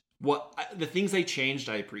changed. The things they changed,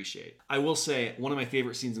 I appreciate. I will say, one of my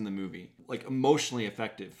favorite scenes in the movie, like emotionally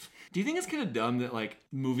effective. Do you think it's kind of dumb that like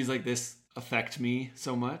movies like this affect me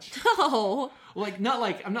so much? No. Like I'm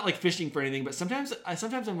not like fishing for anything, but sometimes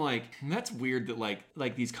I'm like, that's weird that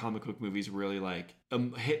like these comic book movies really like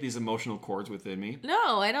hit these emotional chords within me.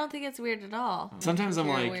 No, I don't think it's weird at all. Sometimes I'm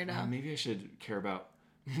like, maybe I should care about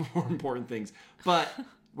more important things. But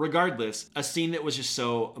regardless, a scene that was just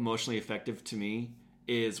so emotionally effective to me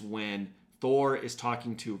is when Thor is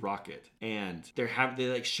talking to Rocket, and they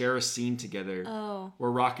like share a scene together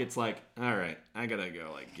where Rocket's like, all right, I gotta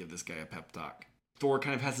go like give this guy a pep talk. Thor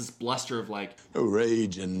kind of has this bluster of like,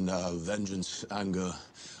 rage and vengeance, anger,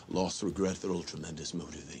 loss, regret, they're all tremendous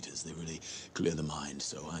motivators. They really clear the mind,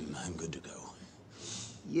 so I'm good to go.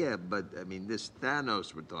 Yeah, but, I mean, this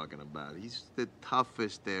Thanos we're talking about, he's the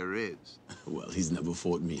toughest there is. Well, he's never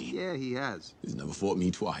fought me. Yeah, he has. He's never fought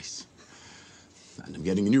me twice. And I'm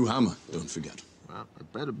getting a new hammer, don't forget. Well,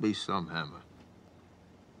 it better be some hammer.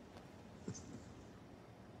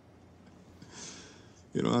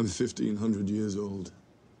 You know, I'm 1,500 years old.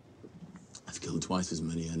 I've killed twice as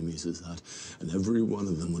many enemies as that, and every one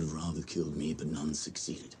of them would have rather killed me, but none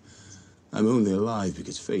succeeded. I'm only alive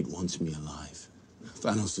because fate wants me alive.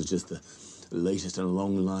 Thanos is just the latest in a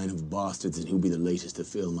long line of bastards, and he'll be the latest to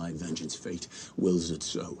feel my vengeance. Fate wills it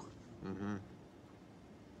so. Mm-hmm.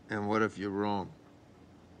 And what if you're wrong?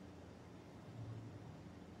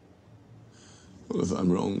 Well, if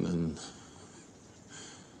I'm wrong, then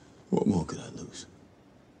what more could I lose?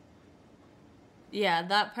 Yeah,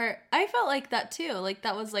 that part, I felt like that too. Like,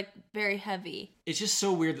 that was, like, very heavy. It's just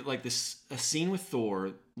so weird that, like, a scene with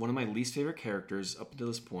Thor, one of my least favorite characters up until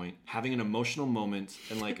this point, having an emotional moment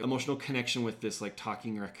and, like, emotional connection with this, like,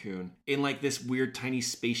 talking raccoon in, like, this weird tiny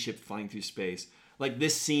spaceship flying through space. Like,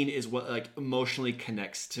 this scene is what, like, emotionally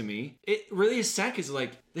connects to me. It really is sad because,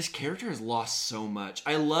 like, this character has lost so much.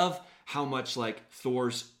 I love how much, like,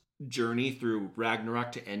 Thor's journey through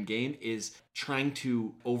Ragnarok to Endgame is trying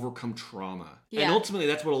to overcome trauma. Yeah. And ultimately,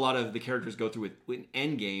 that's what a lot of the characters go through with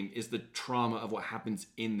Endgame is the trauma of what happens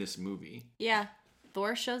in this movie. Yeah.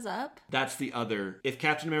 Thor shows up. That's the other. If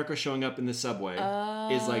Captain America showing up in the subway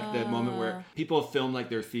is like the moment where people have filmed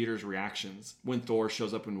like their theater's reactions when Thor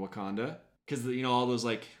shows up in Wakanda. Because, you know, all those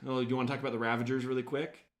like, oh, do you want to talk about the Ravagers really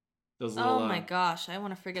quick? Those little, oh my gosh, I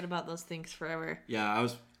want to forget about those things forever. Yeah,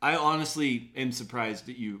 I honestly am surprised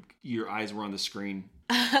that your eyes were on the screen.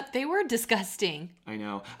 They were disgusting. I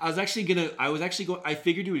know. I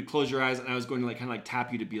figured you would close your eyes and I was going to like kind of like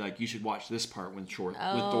tap you to be like, you should watch this part when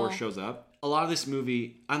Thor shows up. A lot of this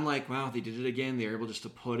movie, I'm like, wow, they did it again. They were able just to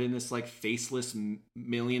put in this like faceless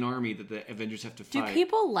million army that the Avengers have to fight. Do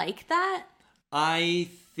people like that? I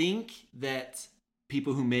think that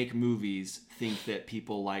people who make movies think that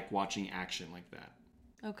people like watching action like that.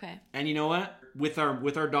 Okay. And you know what? With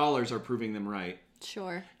our dollars are proving them right.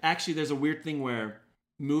 Sure. Actually, there's a weird thing where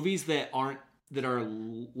movies that are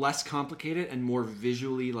less complicated and more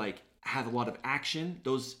visually like have a lot of action,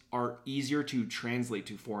 those are easier to translate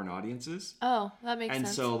to foreign audiences. Oh, that makes sense.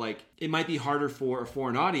 And so like it might be harder for a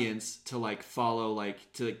foreign audience to like follow, like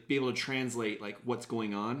to like, be able to translate like what's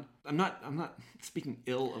going on. I'm not speaking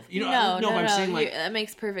ill of, you know, I'm saying like that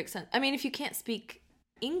makes perfect sense. I mean, if you can't speak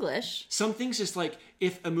English, some things just like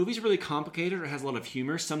if a movie's really complicated or has a lot of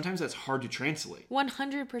humor, sometimes that's hard to translate.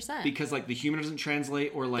 100%. Because like the humor doesn't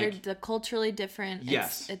translate or like they're culturally different.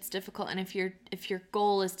 Yes, it's difficult. And if your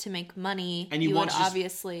goal is to make money, and you want would to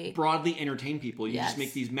obviously broadly entertain people, you just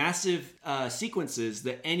make these massive sequences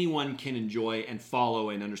that anyone can enjoy and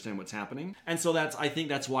follow and understand what's happening. And so I think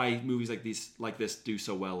that's why movies like this do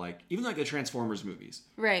so well. Like even like the Transformers movies,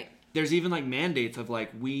 right? There's even like mandates of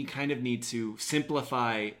like, we kind of need to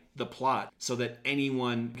simplify the plot so that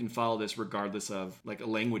anyone can follow this regardless of like a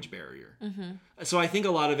language barrier. Mm-hmm. So I think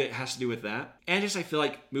a lot of it has to do with that. And just I feel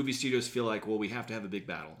like movie studios feel like, well, we have to have a big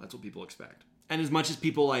battle. That's what people expect. And as much as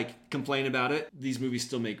people like complain about it, these movies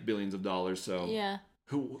still make billions of dollars. So yeah.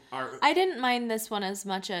 I didn't mind this one as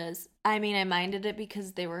much as, I mean, I minded it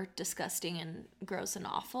because they were disgusting and gross and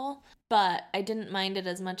awful, but I didn't mind it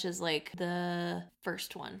as much as like the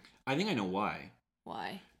first one. I think I know why.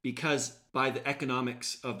 Why? Because by the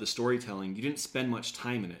economics of the storytelling, you didn't spend much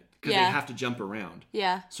time in it because they have to jump around.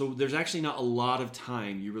 Yeah. So there's actually not a lot of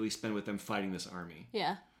time you really spend with them fighting this army.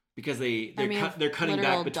 Yeah. Because they're cutting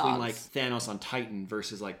back between like Thanos on Titan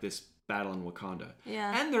versus like this battle in Wakanda.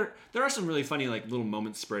 Yeah. And there are some really funny like little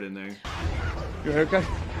moments spread in there. Your haircut?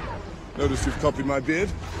 Noticed you've copied my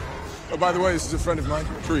beard. Oh, by the way, this is a friend of mine,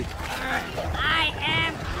 Tree. I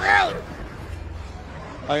am Groot!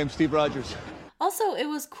 I am Steve Rogers. Also, it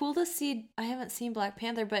was cool to see, I haven't seen Black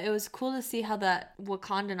Panther, but it was cool to see how that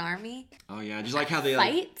Wakandan army Oh yeah, just like how they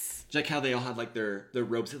fights. Just like how they all had like their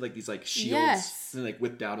ropes had like these like shields and like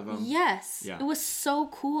whipped out of them. Yes. Yeah. It was so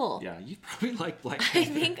cool. Yeah, you'd probably like Black Panther.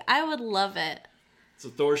 I think I would love it. So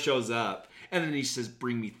Thor shows up and then he says,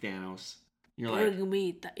 "Bring me Thanos." You're like,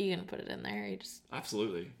 you gonna put it in there? Or you just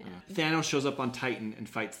absolutely. Yeah. Thanos shows up on Titan and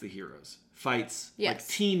fights the heroes. Fights yes. like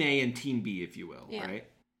Team A and Team B, if you will, yeah. right?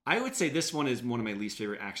 I would say this one is one of my least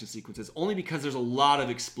favorite action sequences, only because there's a lot of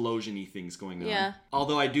explosion-y things going on. Yeah.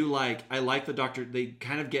 Although I like the Doctor, they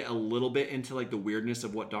kind of get a little bit into like the weirdness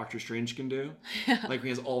of what Doctor Strange can do. Like when he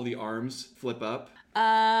has all the arms flip up.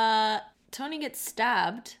 Tony gets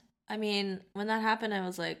stabbed. I mean, when that happened, I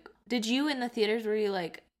was like, did you in the theaters, were you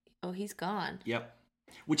like, oh, he's gone? Yep.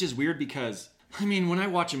 Which is weird because, I mean, when I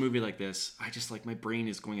watch a movie like this, I just like, my brain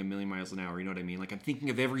is going a million miles an hour. You know what I mean? Like I'm thinking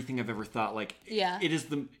of everything I've ever thought. Like, yeah. It is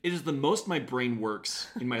the most my brain works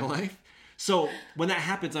in my life. So when that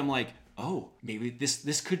happens, I'm like, oh, maybe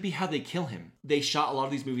this could be how they kill him. They shot a lot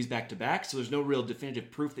of these movies back to back, so there's no real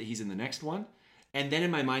definitive proof that he's in the next one. And then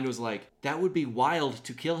in my mind was like, that would be wild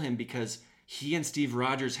to kill him because he and Steve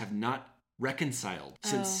Rogers have not reconciled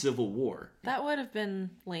since Civil War. That would have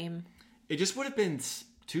been lame. It just would have been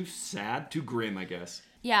too sad, too grim, I guess.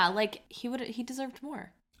 Yeah, like he deserved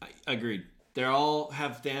more. I agreed. They all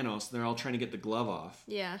have Thanos. They're all trying to get the glove off.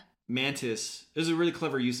 Yeah. Mantis is a really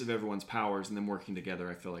clever use of everyone's powers and them working together,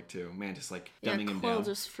 I feel like, too. Mantis, like, dumbing him down. Quill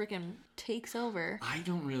just freaking takes over. I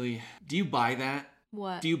don't really... Do you buy that?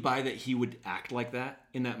 What? Do you buy that he would act like that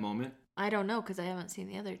in that moment? I don't know, because I haven't seen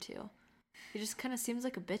the other two. He just kind of seems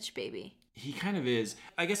like a bitch baby. He kind of is.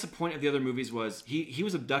 I guess the point of the other movies was he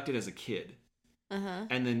was abducted as a kid. Uh-huh.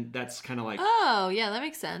 And then that's kind of like... Oh, yeah, that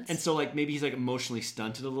makes sense. And so, like, maybe he's, like, emotionally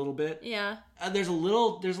stunted a little bit. Yeah. There's a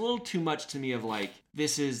little too much to me of, like,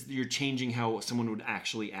 you're changing how someone would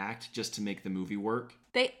actually act just to make the movie work.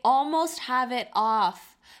 They almost have it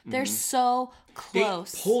off. They're so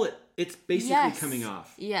close. They pull it. It's basically coming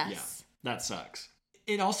off. Yes. Yeah, that sucks.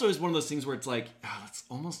 It also is one of those things where it's like, it's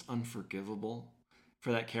almost unforgivable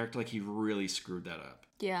for that character. Like, he really screwed that up.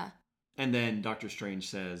 Yeah. And then Doctor Strange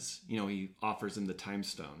says, he offers him the Time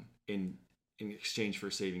Stone in exchange for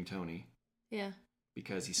saving Tony. Yeah.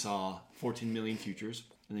 Because he saw 14 million futures.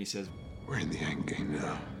 And then he says, we're in the end game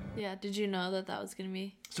now. Yeah, did you know that was going to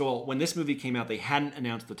be? So when this movie came out, they hadn't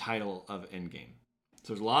announced the title of Endgame.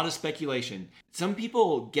 So there's a lot of speculation. Some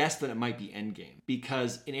people guessed that it might be Endgame.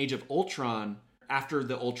 Because in Age of Ultron, after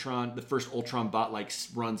the first Ultron bot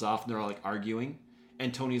runs off and they're all like arguing.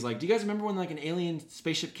 And Tony's like, do you guys remember when an alien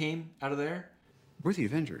spaceship came out of there? We're the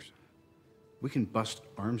Avengers. We can bust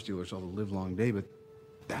arms dealers all the live long day, but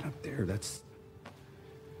that up there, that's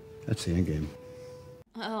the end game.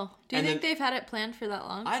 Oh, do you think they've had it planned for that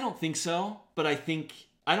long? I don't think so, but I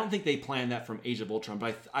don't think they planned that from Age of Ultron.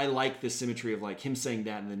 But I like the symmetry of him saying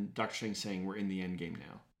that and then Doctor Strange saying we're in the end game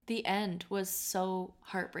now. The end was so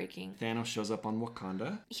heartbreaking. Thanos shows up on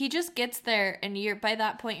Wakanda. He just gets there, and by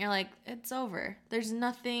that point, you're like, it's over. There's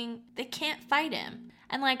nothing. They can't fight him.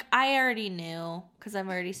 And I already knew, because I've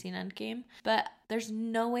already seen Endgame, but there's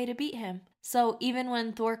no way to beat him. So even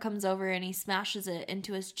when Thor comes over and he smashes it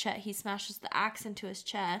into his chest, he smashes the axe into his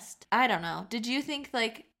chest. I don't know. Did you think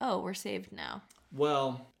we're saved now?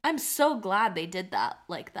 Well, I'm so glad they did that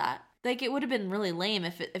like that. It would have been really lame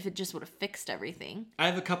if it just would have fixed everything. I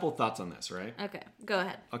have a couple of thoughts on this, right? Okay, go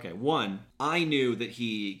ahead. Okay, one, I knew that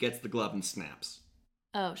he gets the glove and snaps.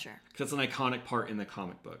 Oh, sure. Because that's an iconic part in the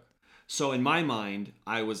comic book. So in my mind,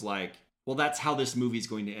 I was like, well, that's how this movie's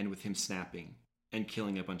going to end, with him snapping and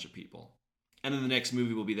killing a bunch of people. And then the next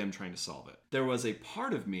movie will be them trying to solve it. There was a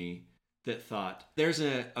part of me that thought, there's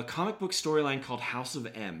a comic book storyline called House of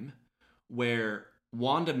M, where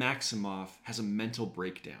Wanda Maximoff has a mental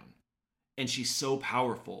breakdown. And she's so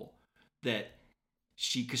powerful that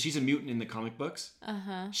because she's a mutant in the comic books,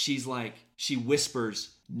 she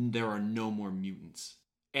whispers, there are no more mutants.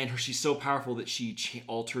 And she's so powerful that she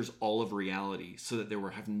alters all of reality so that there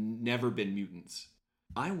have never been mutants.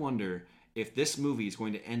 I wonder if this movie is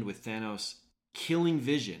going to end with Thanos killing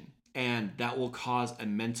Vision, and that will cause a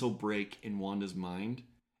mental break in Wanda's mind.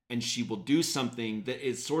 And she will do something that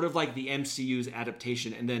is sort of like the MCU's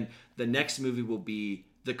adaptation. And then the next movie will be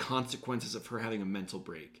the consequences of her having a mental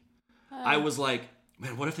break. I was like,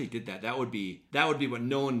 man, what if they did that? That would be what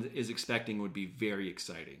no one is expecting, would be very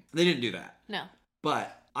exciting. They didn't do that. No.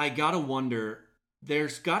 But I gotta wonder,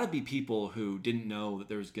 there's gotta be people who didn't know that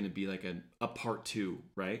there was gonna be a part 2,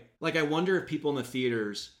 right? I wonder if people in the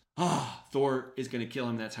theaters, Thor is gonna kill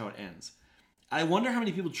him, that's how it ends. I wonder how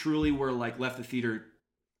many people truly were left the theater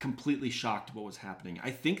completely shocked what was happening.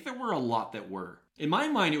 I think there were a lot that were. In my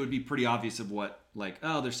mind, it would be pretty obvious of what,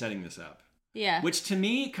 they're setting this up. Yeah. Which to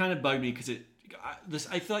me kind of bugged me because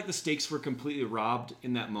I feel like the stakes were completely robbed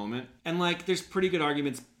in that moment. And there's pretty good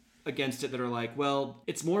arguments against it that are well,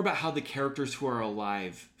 it's more about how the characters who are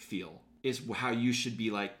alive feel is how you should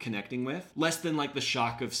be connecting with. Less than the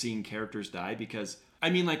shock of seeing characters die, because I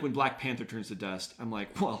mean, like when Black Panther turns to dust, I'm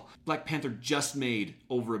like, well, Black Panther just made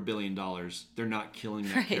over $1 billion. They're not killing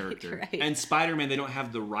that character. Right. And Spider-Man, they don't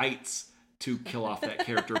have the rights to kill off that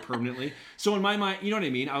character permanently. So in my mind, you know what I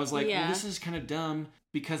mean? I was like, well, this is kind of dumb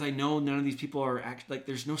because I know none of these people are like,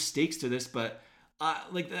 there's no stakes to this, but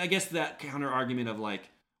like, I guess that counter argument of like,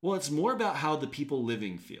 well, it's more about how the people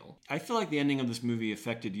living feel. I feel like the ending of this movie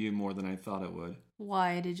affected you more than I thought it would.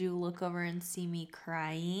 Why did you look over and see me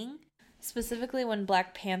crying? Specifically when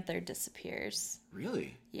Black Panther disappears.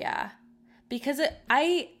 Really? Yeah. Because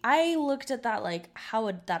I looked at that like, how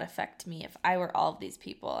would that affect me if I were all of these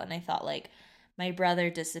people? And I thought like my brother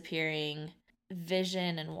disappearing,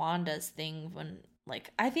 Vision and Wanda's thing when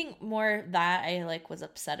like, I think more that I like was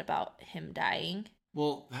upset about him dying.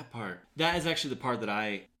 Well, that is actually the part that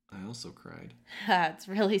I also cried. It's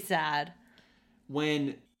really sad.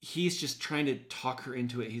 When he's just trying to talk her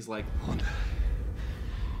into it, he's like, Wanda,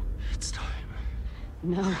 it's time.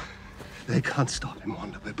 No. They can't stop him,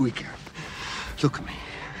 Wanda, but we can. Look at me.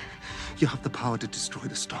 You have the power to destroy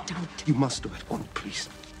the storm. Don't. You must do it, Wanda, please.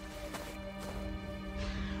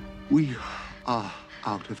 We are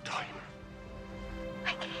out of time.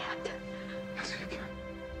 I can't. Yes, you can.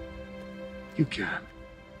 You can.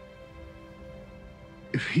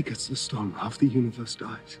 If he gets the stone, half the universe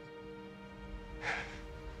dies.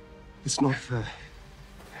 It's not fair.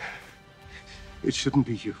 It shouldn't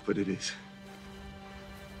be you, but it is.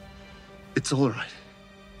 It's all right.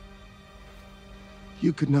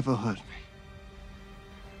 You could never hurt me.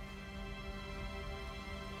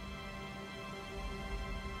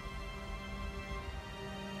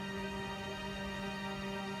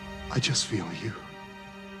 I just feel you.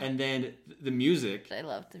 And then the music. I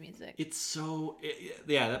love the music. It's so...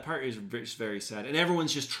 yeah, that part is very sad. And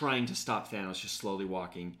everyone's just trying to stop Thanos, just slowly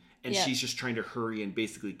walking. And she's just trying to hurry and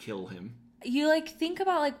basically kill him. You like think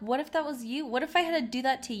about like, what if that was you? What if I had to do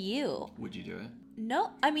that to you? Would you do it?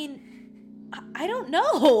 No, I mean... I don't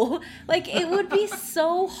know. Like, it would be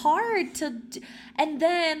so hard to... And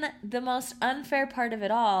then the most unfair part of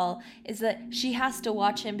it all is that she has to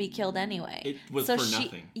watch him be killed anyway. It was so for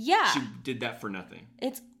nothing. Yeah. She did that for nothing.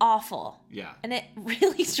 It's awful. Yeah. And it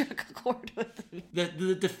really struck a chord with me.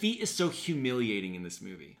 The defeat is so humiliating in this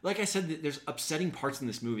movie. Like I said, there's upsetting parts in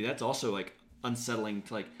this movie. That's also, like, unsettling.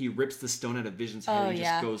 To like, he rips the stone out of Vision's head and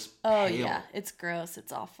just goes pale. Oh, yeah. It's gross.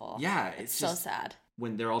 It's awful. Yeah. It's so sad.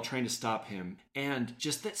 When they're all trying to stop him, and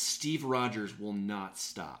just that Steve Rogers will not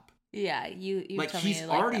stop. Yeah, you like told he's me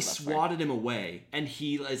already swatted him away, and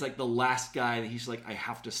he is like the last guy that he's like, I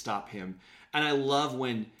have to stop him. And I love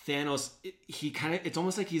when Thanos, he kind of, it's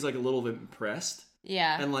almost like he's like a little bit impressed,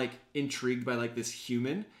 and like intrigued by like this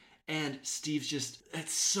human. And Steve's just,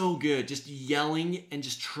 it's so good, just yelling and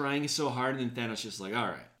just trying so hard, and then Thanos just like, all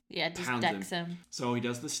right. Yeah, just decks him. So he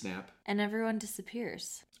does the snap. And everyone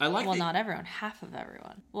disappears. I like Well, not everyone. Half of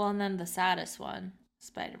everyone. Well, and then the saddest one,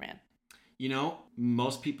 Spider-Man. You know,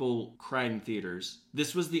 most people cried in theaters.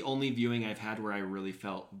 This was the only viewing I've had where I really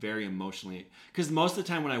felt very emotionally. Because most of the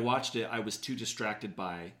time when I watched it, I was too distracted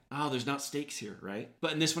by, oh, there's not stakes here, right?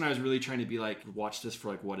 But in this one, I was really trying to be like, watch this for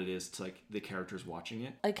like what it is to like the characters watching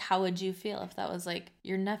it. Like, how would you feel if that was like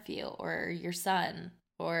your nephew or your son?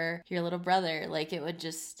 Or your little brother, like it would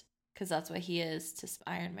just, because that's what he is to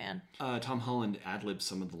Iron Man. Tom Holland ad-libbed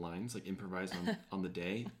some of the lines, like improvised on the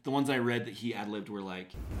day. The ones I read that he ad-libbed were like,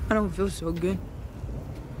 I don't feel so good.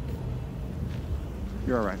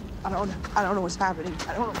 You're all right. I don't know what's happening.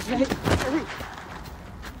 I don't know. Hurry.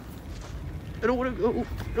 I don't want to go.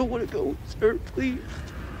 I don't want to go, sir. Please.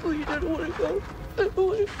 Please, I don't want to go. I don't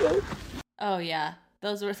want to go. Oh, yeah.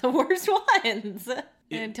 Those were the worst ones.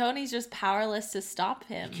 And Tony's just powerless to stop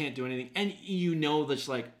him. You can't do anything. And you know that's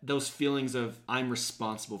like those feelings of, I'm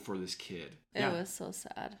responsible for this kid. It was so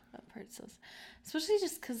sad. That part's so sad. Especially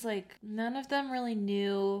just because, like, none of them really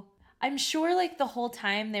knew. I'm sure, like, the whole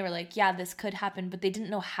time they were like, yeah, this could happen, but they didn't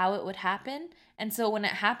know how it would happen. And so when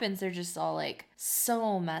it happens, they're just all, like,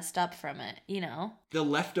 so messed up from it, you know? The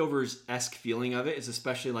Leftovers-esque feeling of it is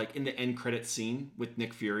especially, like, in the end credits scene with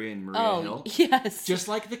Nick Fury and Maria Hill. Yes. Just,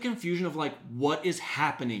 like, the confusion of, like, what is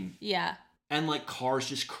happening? Yeah. And, like, cars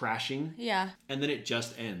just crashing. Yeah. And then it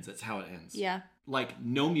just ends. That's how it ends. Yeah. Like,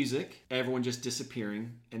 no music, everyone just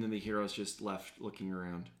disappearing, and then the heroes just left looking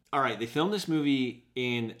around. All right, they filmed this movie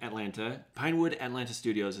in Atlanta. Pinewood Atlanta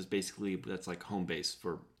Studios is basically, that's like home base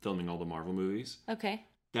for filming all the Marvel movies. Okay.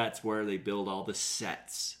 That's where they build all the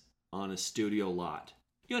sets on a studio lot.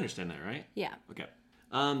 You understand that, right? Yeah. Okay.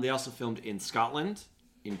 They also filmed in Scotland,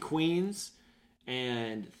 in Queens,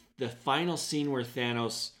 and the final scene where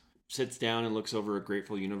Thanos sits down and looks over a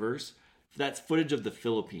grateful universe, that's footage of the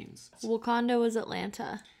Philippines. Wakanda was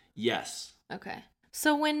Atlanta. Yes. Okay.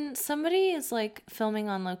 So when somebody is like filming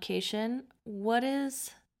on location, what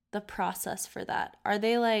is the process for that? Are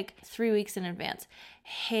they like 3 weeks in advance?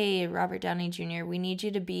 Hey, Robert Downey Jr., we need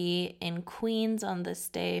you to be in Queens on this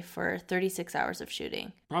day for 36 hours of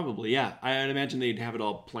shooting. Probably, yeah. I'd imagine they'd have it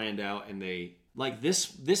all planned out, and they like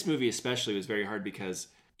this movie especially was very hard because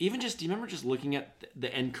even just, do you remember just looking at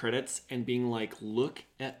the end credits and being like, look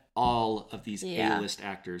at all of these A-list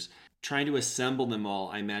actors. Trying to assemble them all,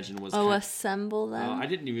 I imagine, was... assemble them? Oh, I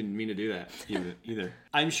didn't even mean to do that either.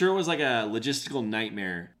 I'm sure it was like a logistical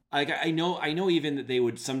nightmare. Like I know even that they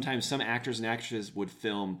would sometimes, some actors and actresses would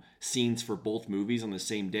film scenes for both movies on the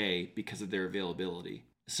same day because of their availability.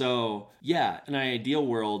 So yeah, in an ideal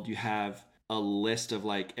world, you have a list of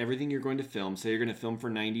like everything you're going to film. Say you're going to film for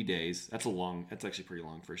 90 days. That's actually pretty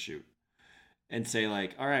long for a shoot. And say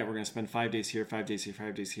like, all right, we're going to spend 5 days here, 5 days here,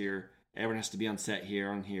 5 days here. Everyone has to be on set here,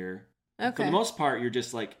 on here. Okay. For the most part, you're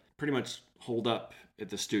just like pretty much holed up at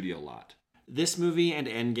the studio lot. This movie and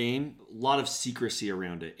Endgame, a lot of secrecy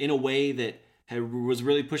around it in a way that was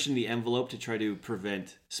really pushing the envelope to try to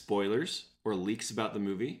prevent spoilers or leaks about the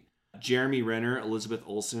movie. Jeremy Renner, Elizabeth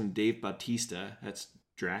Olsen, and Dave Bautista, that's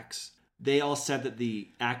Drax, they all said that the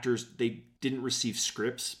actors, they didn't receive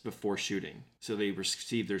scripts before shooting. So they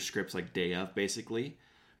received their scripts like day of, basically.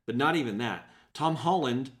 But not even that. Tom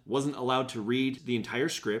Holland wasn't allowed to read the entire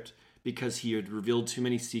script because he had revealed too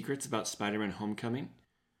many secrets about Spider-Man Homecoming.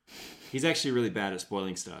 He's actually really bad at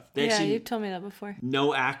spoiling stuff. You've told me that before.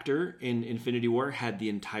 No actor in Infinity War had the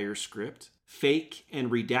entire script. Fake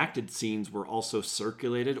and redacted scenes were also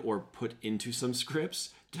circulated or put into some scripts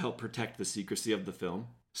to help protect the secrecy of the film.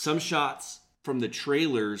 Some shots from the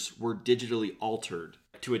trailers were digitally altered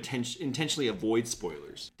to intentionally avoid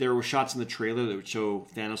spoilers. There were shots in the trailer that would show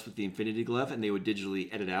Thanos with the Infinity Glove, and they would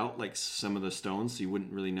digitally edit out like some of the stones, so you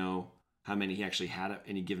wouldn't really know how many he actually had at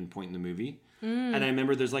any given point in the movie. And I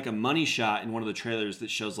remember there's like a money shot in one of the trailers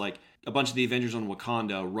that shows like a bunch of the Avengers on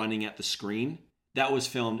Wakanda running at the screen. That was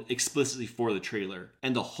filmed explicitly for the trailer,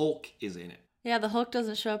 and the Hulk is in it. Yeah, the Hulk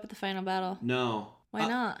doesn't show up at the final battle. No. Why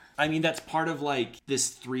not? I mean, that's part of like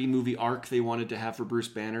this 3-movie arc they wanted to have for Bruce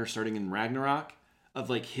Banner starting in Ragnarok, of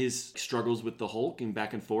like his struggles with the Hulk and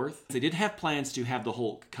back and forth. They did have plans to have the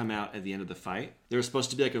Hulk come out at the end of the fight. There was supposed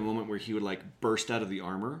to be like a moment where he would like burst out of the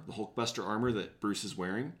armor, the Hulkbuster armor that Bruce is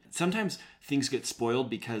wearing. Sometimes things get spoiled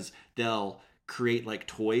because they'll create like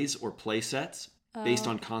toys or play sets based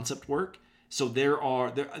on concept work. So there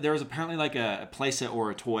was apparently like a play set or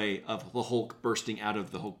a toy of the Hulk bursting out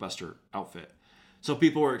of the Hulkbuster outfit. So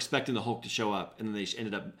people were expecting the Hulk to show up, and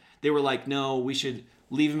then they were like, no, we should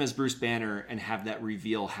leave him as Bruce Banner and have that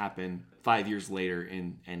reveal happen 5 years later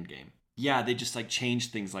in Endgame. Yeah, they just like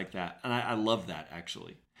changed things like that. And I love that,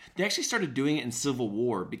 actually. They actually started doing it in Civil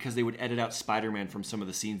War because they would edit out Spider-Man from some of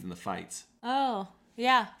the scenes in the fights. Oh,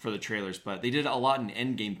 yeah. For the trailers. But they did it a lot in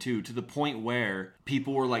Endgame, too, to the point where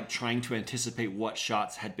people were like trying to anticipate what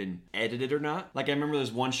shots had been edited or not. Like I remember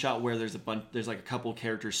there's one shot where there's like a couple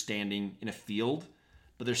characters standing in a field,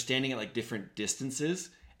 but they're standing at like different distances.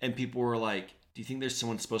 And people were like, do you think there's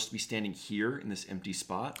someone supposed to be standing here in this empty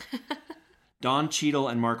spot? Don Cheadle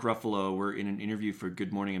and Mark Ruffalo were in an interview for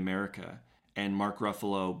Good Morning America, and Mark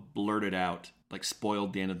Ruffalo blurted out, like,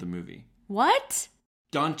 spoiled the end of the movie. What?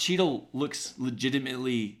 Don Cheadle looks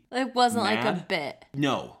legitimately It wasn't mad. like a bit.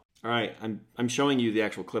 No. All right, I'm showing you the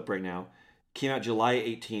actual clip right now. Came out July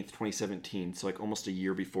 18th, 2017, so like almost a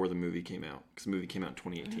year before the movie came out, because the movie came out in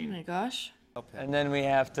 2018. Oh my gosh. And then we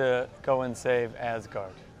have to go and save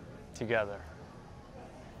Asgard together.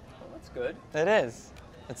 That's good. It is.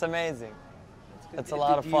 It's amazing. It's a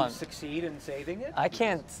lot of fun. Did you succeed in saving it? I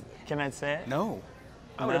can't. Can I say it? No.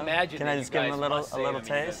 I would imagine. Can I just give him a little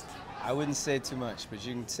taste? I wouldn't say too much, but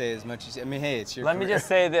you can say as much as. I mean, hey, it's your. Let me just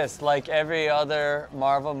say this: like every other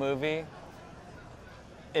Marvel movie,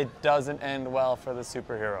 it doesn't end well for the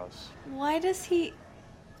superheroes. Why does he?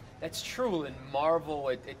 That's true. In Marvel,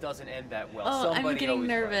 it doesn't end that well. Oh, Somebody I'm getting always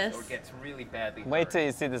nervous. Or gets really badly Wait hurt. till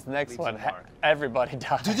you see this next Leaves one. a mark. Everybody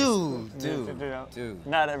dies. Dude.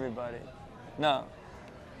 Not everybody. No.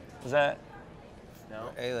 Is that?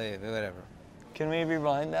 No. Hey, whatever. Can we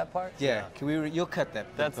rewind that part? Yeah. Can we? You'll cut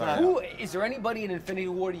that. That's part not. out. Who is there anybody in Infinity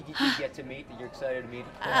War you get to meet that you're excited to meet?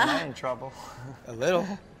 Am I in trouble? A little.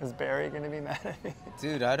 Is Barry gonna be mad at me?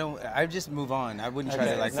 Dude, I just move on. I wouldn't try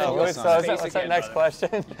to like. No, focus so on it. what's that next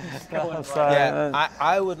question? No, I'm sorry. Yeah,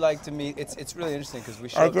 I would like to meet. It's really interesting because we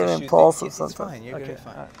show I up to get shoot impulsive these. sometimes. It's fine. You're gonna be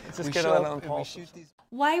fine. Just We get show a up little and we impulsive. shoot these.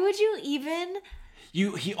 Why would you even?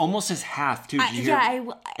 He almost says half, too. Did you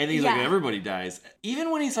hear? And he's like, everybody dies. Even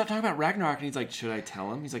when he's talking about Ragnarok and he's like, should I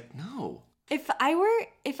tell him? He's like, no. If I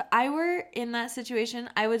were in that situation,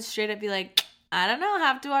 I would straight up be like, I don't know.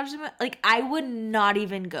 Have to watch them. Like, I would not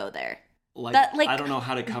even go there. Like, That, like, I don't know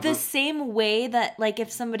how to cover the same way that, like, if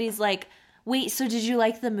somebody's like, wait, so did you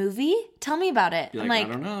like the movie? Tell me about it. Be I'm like, like,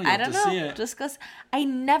 I don't know. You I have don't to know. see it. Just because I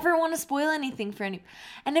never want to spoil anything for any.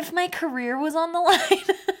 And if my career was on the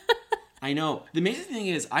line. I know. The amazing thing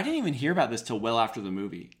is, I didn't even hear about this till well after the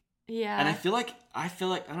movie. Yeah. And I feel like, I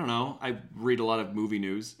don't know. I read a lot of movie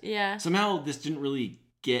news. Yeah. Somehow this didn't really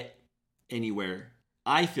get anywhere.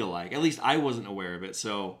 I feel like, at least I wasn't aware of it.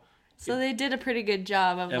 So they did a pretty good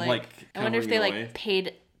job of like I wonder if they like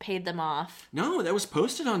paid them off. No, that was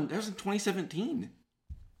posted on. That was in 2017.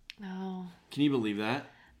 Oh. Can you believe that?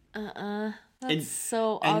 That's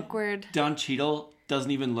so awkward. Don Cheadle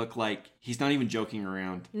doesn't even look like he's not even joking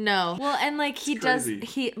around. No. Well, and like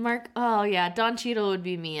crazy. oh yeah, Don Cheadle would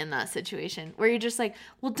be me in that situation where you're just like,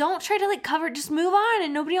 well, don't try to like cover it, just move on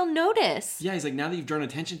and nobody will notice. Yeah, he's like, now that you've drawn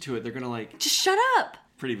attention to it, they're gonna like just shut up.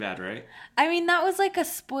 Pretty bad, right? I mean, that was like a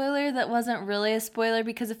spoiler that wasn't really a spoiler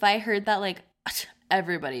because if I heard that like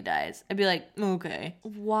everybody dies, I'd be like, okay.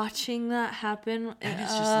 Watching that happen. And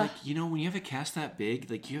it's just like, when you have a cast that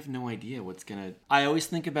big, like you have no idea what's gonna. I always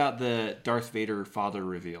think about the Darth Vader father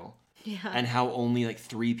reveal. Yeah. And how only like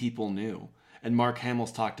 3 people knew. And Mark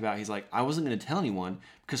Hamill's talked about, he's like, I wasn't gonna tell anyone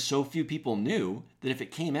because so few people knew that if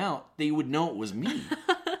it came out, they would know it was me.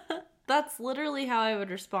 That's literally how I would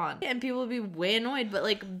respond. And people would be way annoyed, but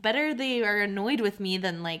like better they are annoyed with me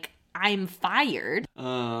than like I'm fired.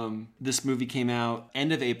 This movie came out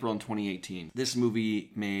end of April in 2018. This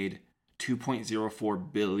movie made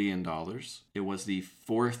 $2.04 billion. It was the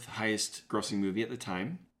 4th highest grossing movie at the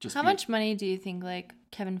time. How much money do you think like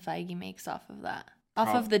Kevin Feige makes off of that?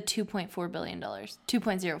 Off of the $2.4 billion.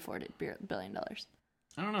 $2.04 billion.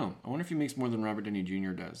 I don't know. I wonder if he makes more than Robert Downey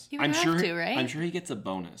Jr. does. He would have to, right? I'm sure he gets a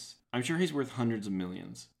bonus. I'm sure he's worth hundreds of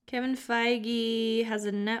millions. Kevin Feige has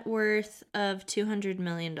a net worth of $200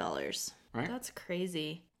 million. Right? That's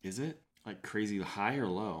crazy. Is it? Like crazy high or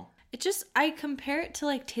low? I compare it to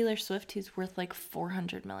like Taylor Swift, who's worth like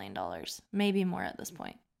 $400 million. Maybe more at this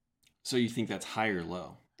point. So you think that's high or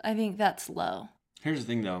low? I think that's low. Here's the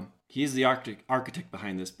thing though. He's the architect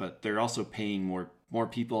behind this, but they're also paying more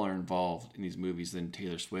people are involved in these movies than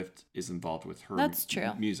Taylor Swift is involved with her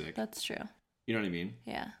music. That's true. You know what I mean?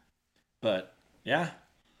 Yeah. But yeah,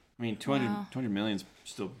 I mean, 200 million's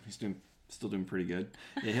he's still doing pretty good.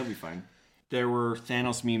 Yeah, he'll be fine. There were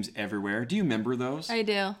Thanos memes everywhere. Do you remember those? I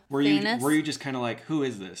do. Were you just kind of like, who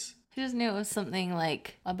is this? I just knew it was something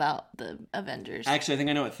like about the Avengers. Actually, I think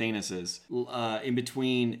I know what Thanos is. In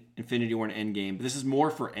between Infinity War and Endgame, but this is more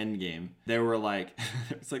for Endgame. There were like,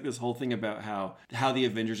 it's like this whole thing about how the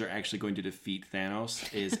Avengers are actually going to defeat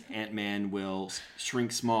Thanos is Ant-Man will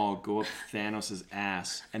shrink small, go up Thanos'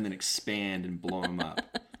 ass, and then expand and blow him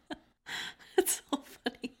up. It's so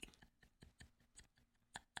funny.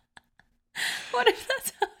 What if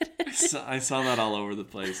that's how it is? I saw that all over the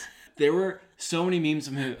place. There were so many memes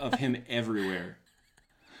of him everywhere.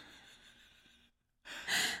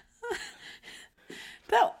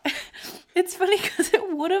 It's funny because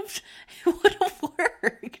it would have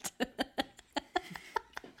worked.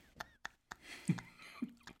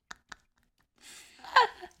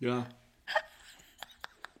 Yeah.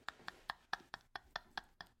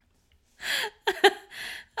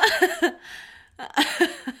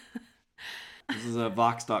 This is a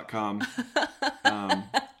Vox.com.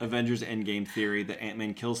 Avengers Endgame theory that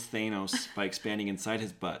Ant-Man kills Thanos by expanding inside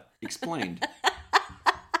his butt. Explained.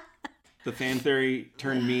 The fan theory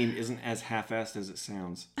turned meme isn't as half-assed as it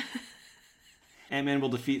sounds. Ant-Man will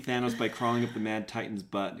defeat Thanos by crawling up the Mad Titan's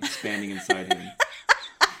butt and expanding inside him.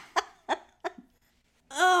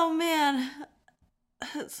 Oh man,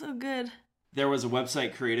 that's so good. There was a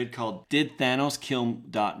website created called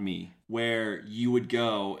didthanoskill.me where you would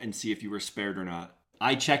go and see if you were spared or not.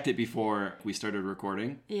 I checked it before we started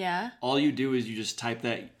recording. Yeah. All you do is you just type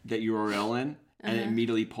that URL in, and it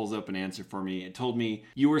immediately pulls up an answer for me. It told me,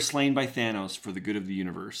 you were slain by Thanos for the good of the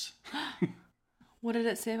universe. What did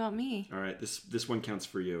it say about me? All right, this one counts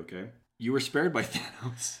for you, okay? You were spared by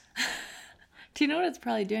Thanos. Do you know what it's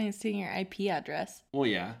probably doing? It's taking your IP address. Well,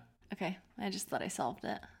 yeah. Okay, I just thought I solved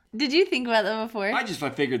it. Did you think about that before? I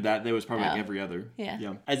figured that was probably like every other.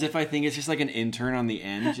 Yeah. As if I think it's just like an intern on the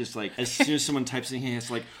end, just like as soon as someone types in, he has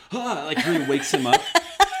to like really wakes him up.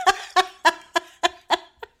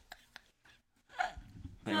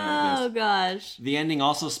 Oh gosh. The ending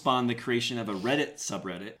also spawned the creation of a Reddit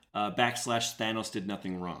subreddit, /Thanos did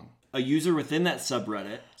nothing wrong. A user within that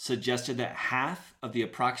subreddit suggested that half of the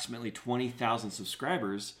approximately 20,000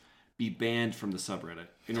 subscribers be banned from the subreddit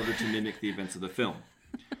in order to mimic the events of the film.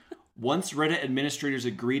 Once Reddit administrators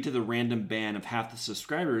agreed to the random ban of half the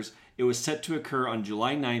subscribers, it was set to occur on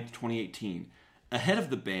July 9th, 2018. Ahead of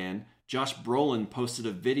the ban, Josh Brolin posted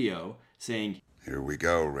a video saying, "Here we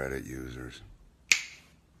go, Reddit users."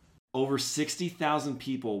 Over 60,000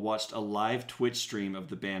 people watched a live Twitch stream of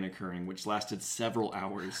the ban occurring, which lasted several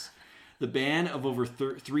hours. The ban of over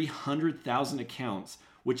 300,000 accounts,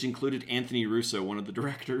 which included Anthony Russo, one of the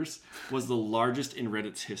directors, was the largest in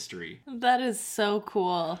Reddit's history. That is so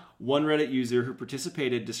cool. One Reddit user who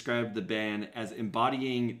participated described the ban as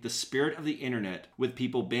embodying the spirit of the internet, with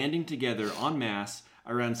people banding together en masse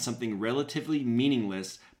around something relatively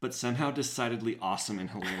meaningless, but somehow decidedly awesome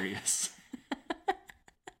and hilarious.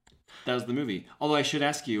 That was the movie. Although I should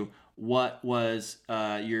ask you, what was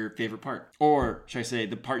your favorite part? Or should I say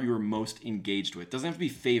the part you were most engaged with? Doesn't have to be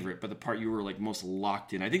favorite, but the part you were like most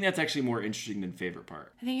locked in. I think that's actually more interesting than favorite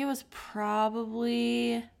part. I think it was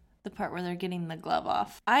probably the part where they're getting the glove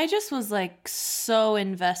off. I just was like so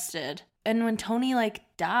invested. And when Tony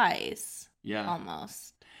like dies. Yeah.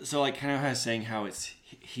 Almost. So like kind of how I was saying how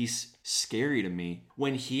he's scary to me.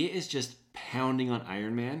 When he is just pounding on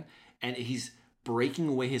Iron Man and he's breaking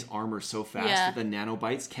away his armor so fast that the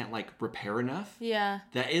nanobites can't like repair enough. Yeah.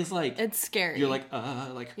 That is like, it's scary. You're like,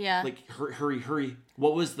 hurry.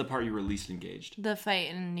 What was the part you were least engaged? The fight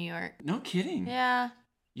in New York. No kidding. Yeah.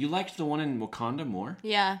 You liked the one in Wakanda more?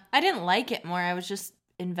 Yeah. I didn't like it more. I was just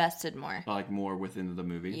invested more. Like more within the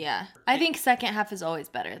movie? Yeah. I think second half is always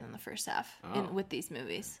better than the first half with these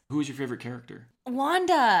movies. Who was your favorite character?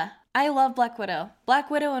 Wanda. I love Black Widow. Black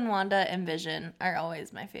Widow and Wanda and Vision are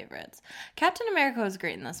always my favorites. Captain America was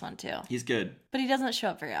great in this one too. He's good. But he doesn't show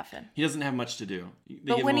up very often. He doesn't have much to do.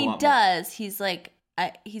 But when he does, he's like,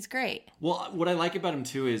 he's great. Well, what I like about him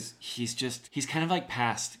too is he's kind of like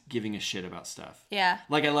past giving a shit about stuff. Yeah.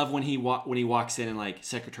 Like I love when he walks in and like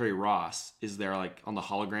Secretary Ross is there like on the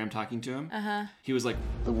hologram talking to him. Uh-huh. He was like,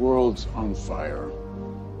 "The world's on fire.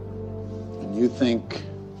 And you think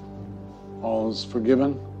all's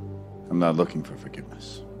forgiven?" I'm not looking for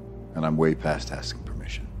forgiveness. And I'm way past asking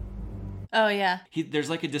permission. Oh, yeah. There's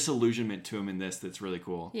like a disillusionment to him in this that's really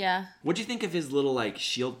cool. Yeah. What'd you think of his little like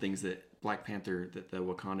shield things that Black Panther, that the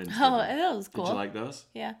Wakandans did? Oh, that was cool. Did you like those?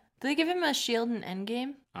 Yeah. Did they give him a shield in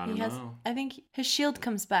Endgame? I don't know. I think his shield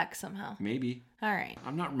comes back somehow. Maybe. All right.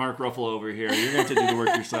 I'm not Mark Ruffalo over here. You're going to have to do the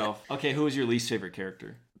work yourself. Okay, who was your least favorite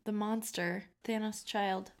character? The monster. Thanos'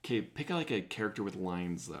 child. Okay, pick like a character with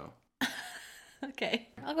lines, though. Okay.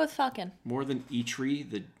 I'll go with Falcon. More than Eitri,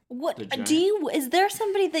 the giant? Is there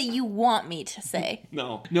somebody that you want me to say?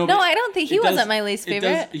 No, I don't think he wasn't my least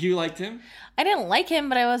favorite. You liked him? I didn't like him,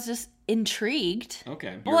 but I was just intrigued.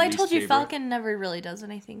 Okay. Well, I told you Falcon never really does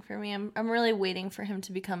anything for me. I'm really waiting for him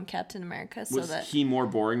to become Captain America Was he more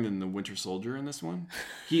boring than the Winter Soldier in this one?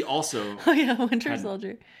 He also Oh yeah, Winter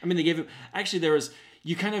Soldier. I mean, they gave him there was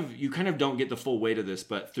you kind of don't get the full weight of this,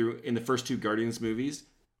 but in the first two Guardians movies,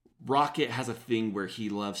 Rocket has a thing where he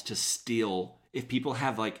loves to steal. If people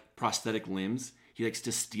have like prosthetic limbs, he likes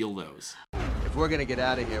to steal those. If we're gonna get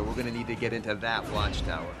out of here, we're gonna need to get into that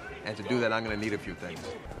watchtower. And to do that, I'm gonna need a few things.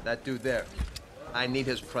 That dude there, I need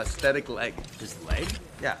his prosthetic leg. His leg?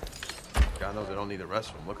 Yeah. God knows I don't need the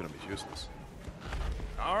rest of him. Look at him, he's useless.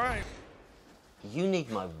 All right. You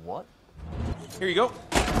need my what? Here you go.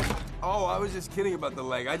 Oh, I was just kidding about the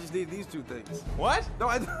leg. I just need these two things. What? No,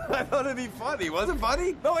 I thought it'd be funny. Was it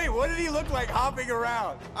funny? No, wait, what did he look like hopping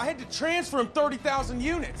around? I had to transfer him 30,000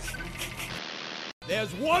 units.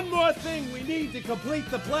 There's one more thing we need to complete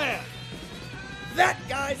the plan. That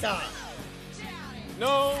guy's eye.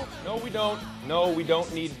 No, we don't. No, we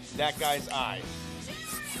don't need that guy's eye.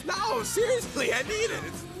 No, seriously, I need it.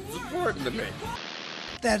 It's important to me.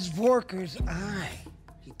 That's Vorker's eye.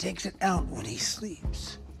 He takes it out when he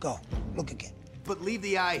sleeps. Go, look again. But leave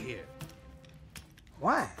the eye here.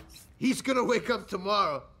 Why? He's gonna wake up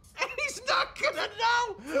tomorrow, and he's not gonna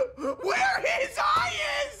know where his eye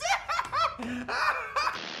is!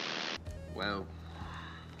 Well,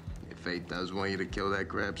 if fate does want you to kill that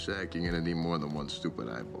crab sack, you're gonna need more than one stupid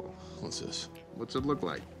eyeball. What's this? What's it look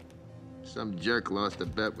like? Some jerk lost a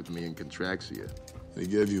bet with me in Contraxia. He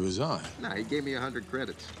gave you his eye. Nah, he gave me 100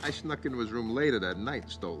 credits. I snuck into his room later that night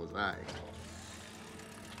and stole his eye.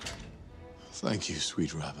 Thank you,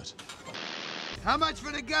 sweet rabbit. How much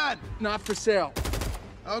for the gun? Not for sale.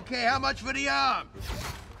 Okay, how much for the arm?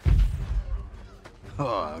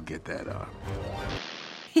 Oh, I'll get that arm.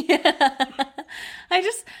 Yeah.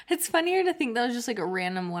 It's funnier to think that was just like a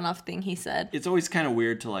random one-off thing he said. It's always kind of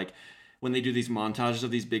weird to like when they do these montages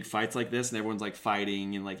of these big fights like this, and everyone's like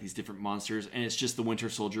fighting and like these different monsters, and it's just the Winter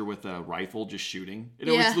Soldier with a rifle just shooting. It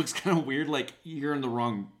always looks kind of weird, like you're in the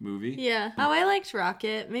wrong movie. Yeah. Oh, I liked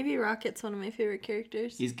Rocket. Maybe Rocket's one of my favorite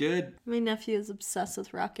characters. He's good. My nephew is obsessed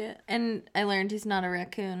with Rocket. And I learned he's not a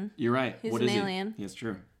raccoon. You're right. He's what an is alien. He? It's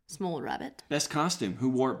true. Small rabbit. Best costume. Who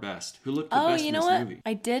wore it best? Who looked the best in this movie?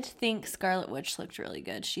 I did think Scarlet Witch looked really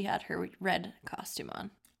good. She had her red costume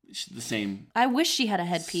on. The same. I wish she had a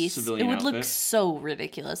headpiece. Civilian It would look outfit. so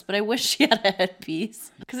ridiculous, but I wish she had a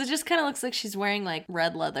headpiece. Because it just kind of looks like she's wearing like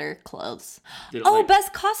red leather clothes.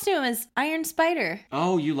 Best costume is Iron Spider.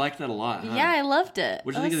 Oh, you liked that a lot, huh? Yeah, I loved it.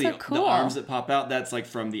 What do you think of the, cool. the arms that pop out? That's like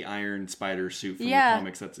from the Iron Spider suit from the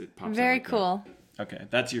comics. That's it pops Very out like cool. that. Okay,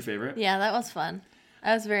 that's your favorite? Yeah, that was fun.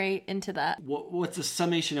 I was very into that. What's a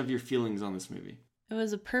summation of your feelings on this movie? It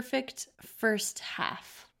was a perfect first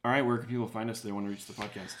half. All right, where can people find us if they want to reach the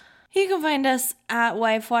podcast? You can find us at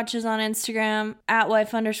Wife Watches on Instagram, at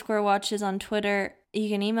wife_watches on Twitter. You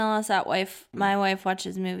can email us at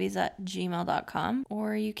mywifewatchesmovies@gmail.com,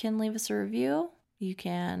 or you can leave us a review. You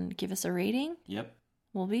can give us a rating. Yep.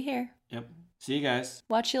 We'll be here. Yep. See you guys.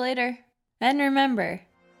 Watch you later. And remember,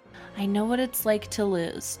 I know what it's like to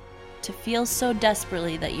lose, to feel so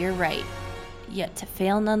desperately that you're right, yet to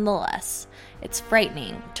fail nonetheless. It's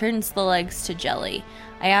frightening, turns the legs to jelly.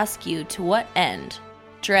 I ask you, to what end?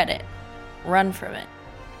 Dread it. Run from it.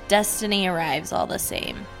 Destiny arrives all the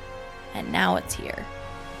same. And now it's here.